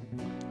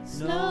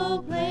 There's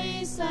no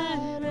place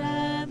I'd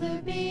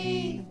rather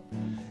be.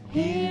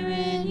 Here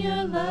in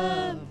your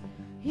love,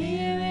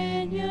 here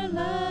in your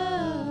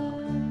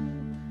love.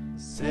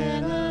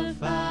 Set a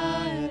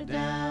fire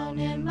down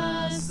in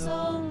my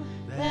soul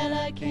that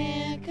I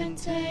can't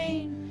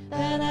contain,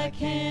 that I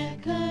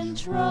can't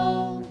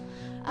control.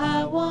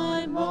 I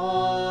want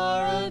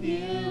more of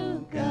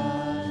you,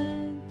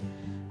 God.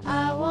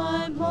 I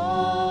want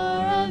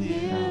more of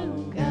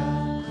you,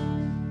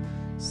 God.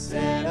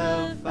 Set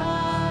a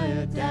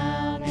fire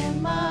down in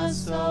my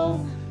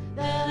soul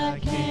that I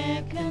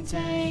can't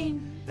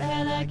contain,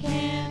 that I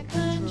can't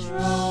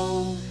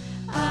control.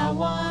 I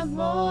want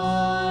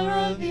more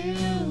of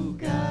you,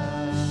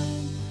 God.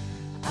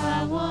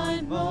 I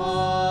want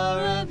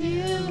more of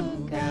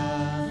you,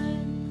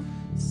 God.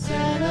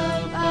 Set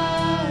a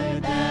fire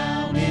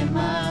down in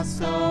my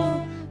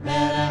soul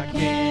that I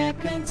can't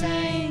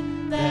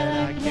contain,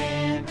 that I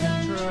can't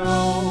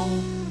control.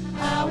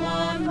 I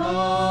want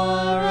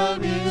more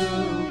of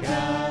you,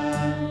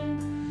 God.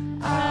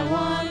 I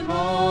want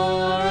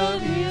more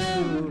of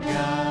you,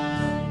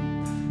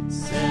 God.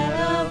 Set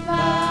a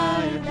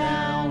fire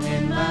down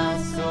in my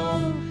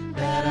soul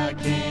that I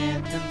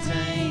can't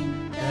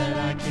contain, that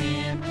I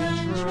can't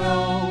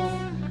control.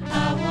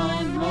 I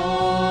want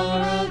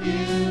more of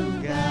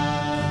you,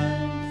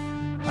 God.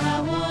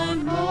 I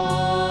want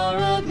more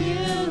of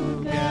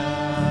you, God.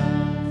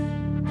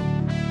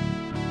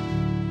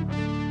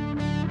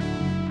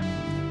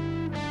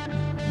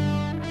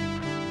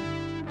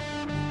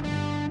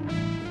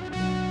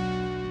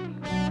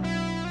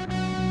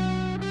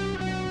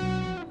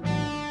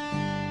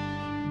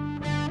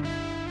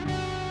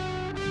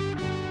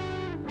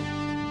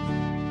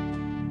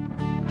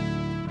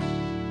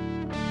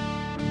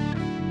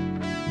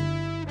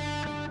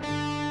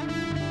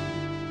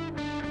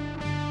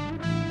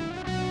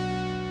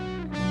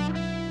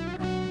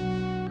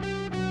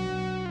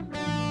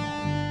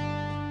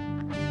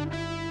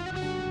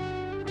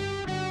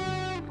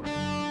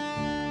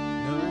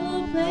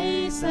 No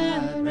place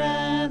I'd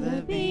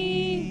rather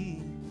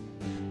be.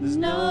 There's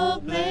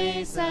no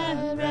place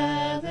I'd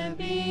rather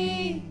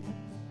be.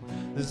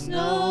 There's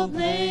no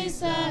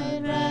place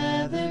I'd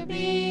rather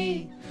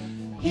be.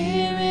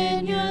 Here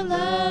in your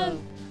love,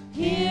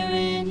 here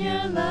in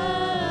your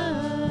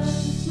love.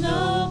 There's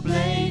no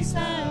place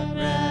I'd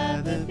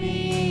rather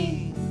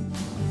be.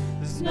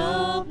 There's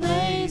no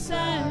place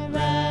I'd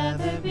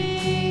rather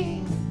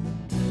be.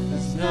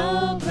 There's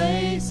no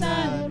place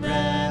I'd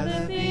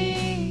rather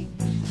be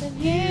than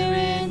here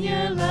in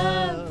your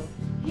love,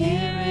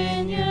 here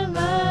in your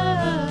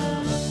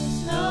love.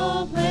 There's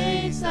no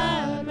place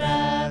I'd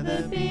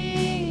rather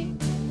be.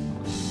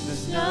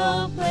 There's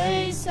no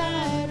place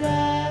I'd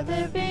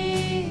rather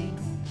be.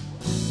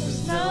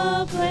 There's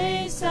no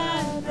place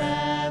I'd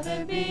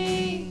rather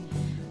be.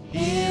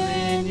 Here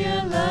in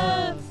your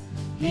love,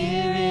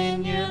 here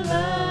in your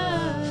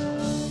love.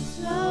 There's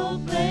no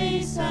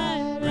place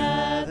I'd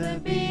rather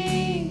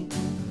be.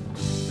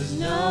 There's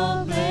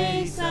no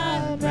place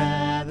I'd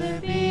rather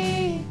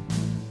be.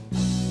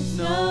 There's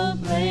no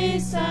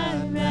place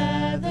I'd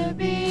rather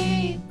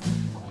be.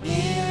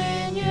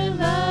 Here in your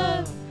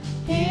love,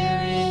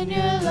 here in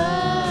your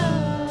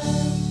love.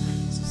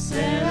 So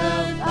set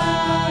a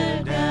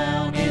fire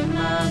down in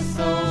my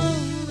soul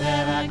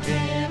that I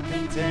can't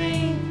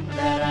contain,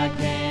 that I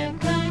can't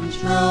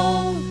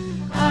control.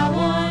 I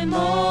want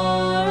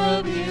more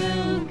of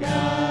you,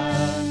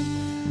 God.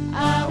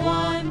 I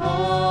want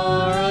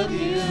more of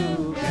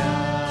you,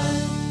 God.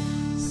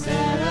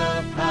 Set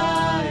a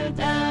fire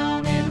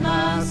down in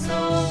my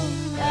soul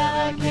that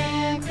I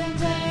can't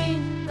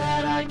contain,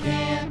 that I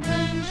can't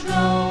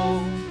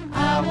control.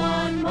 I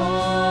want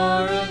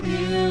more of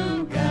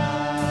you,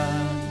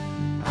 God.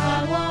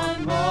 I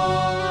want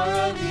more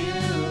of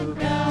you,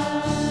 God.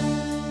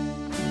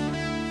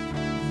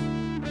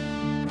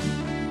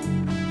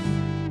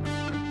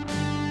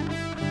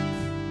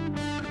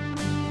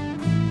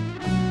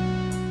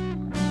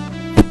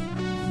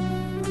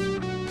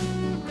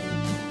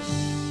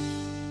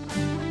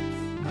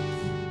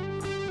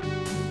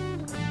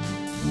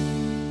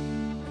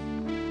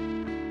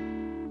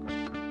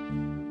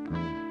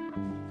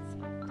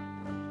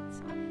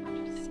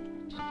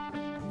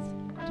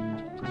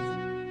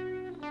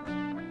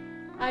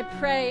 I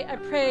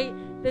pray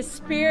the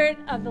Spirit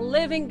of the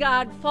living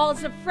God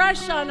falls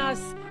afresh on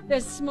us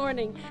this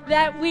morning,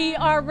 that we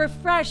are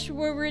refreshed,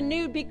 we're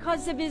renewed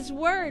because of His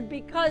Word,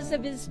 because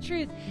of His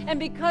truth, and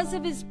because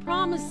of His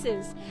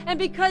promises, and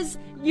because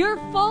you're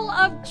full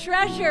of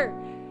treasure.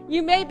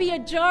 You may be a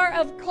jar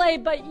of clay,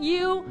 but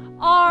you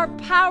are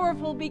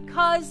powerful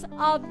because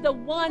of the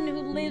one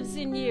who lives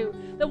in you,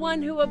 the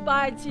one who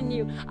abides in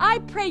you. I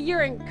pray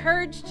you're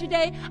encouraged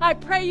today. I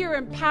pray you're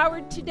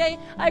empowered today.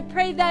 I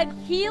pray that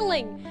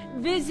healing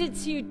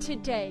visits you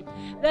today,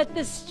 that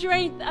the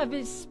strength of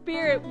His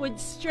Spirit would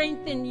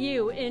strengthen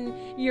you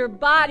in your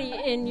body,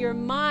 in your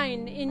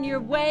mind, in your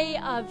way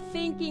of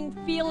thinking,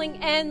 feeling,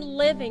 and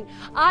living.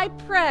 I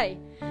pray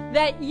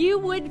that you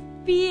would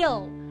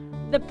feel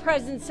the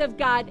presence of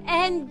God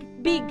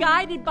and be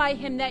guided by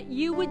Him, that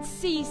you would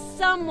see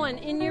someone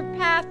in your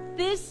path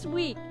this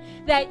week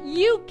that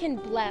you can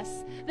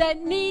bless,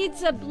 that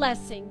needs a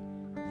blessing.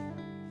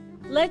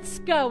 Let's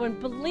go and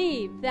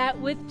believe that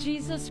with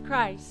Jesus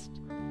Christ,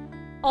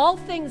 all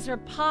things are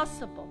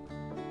possible.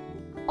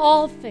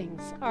 All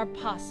things are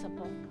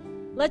possible.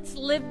 Let's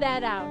live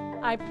that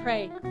out, I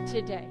pray,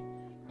 today.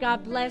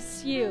 God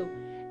bless you,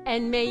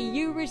 and may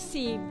you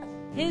receive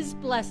His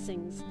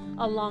blessings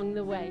along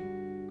the way.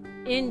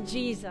 In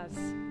Jesus,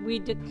 we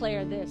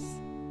declare this.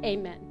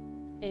 Amen.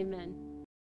 Amen.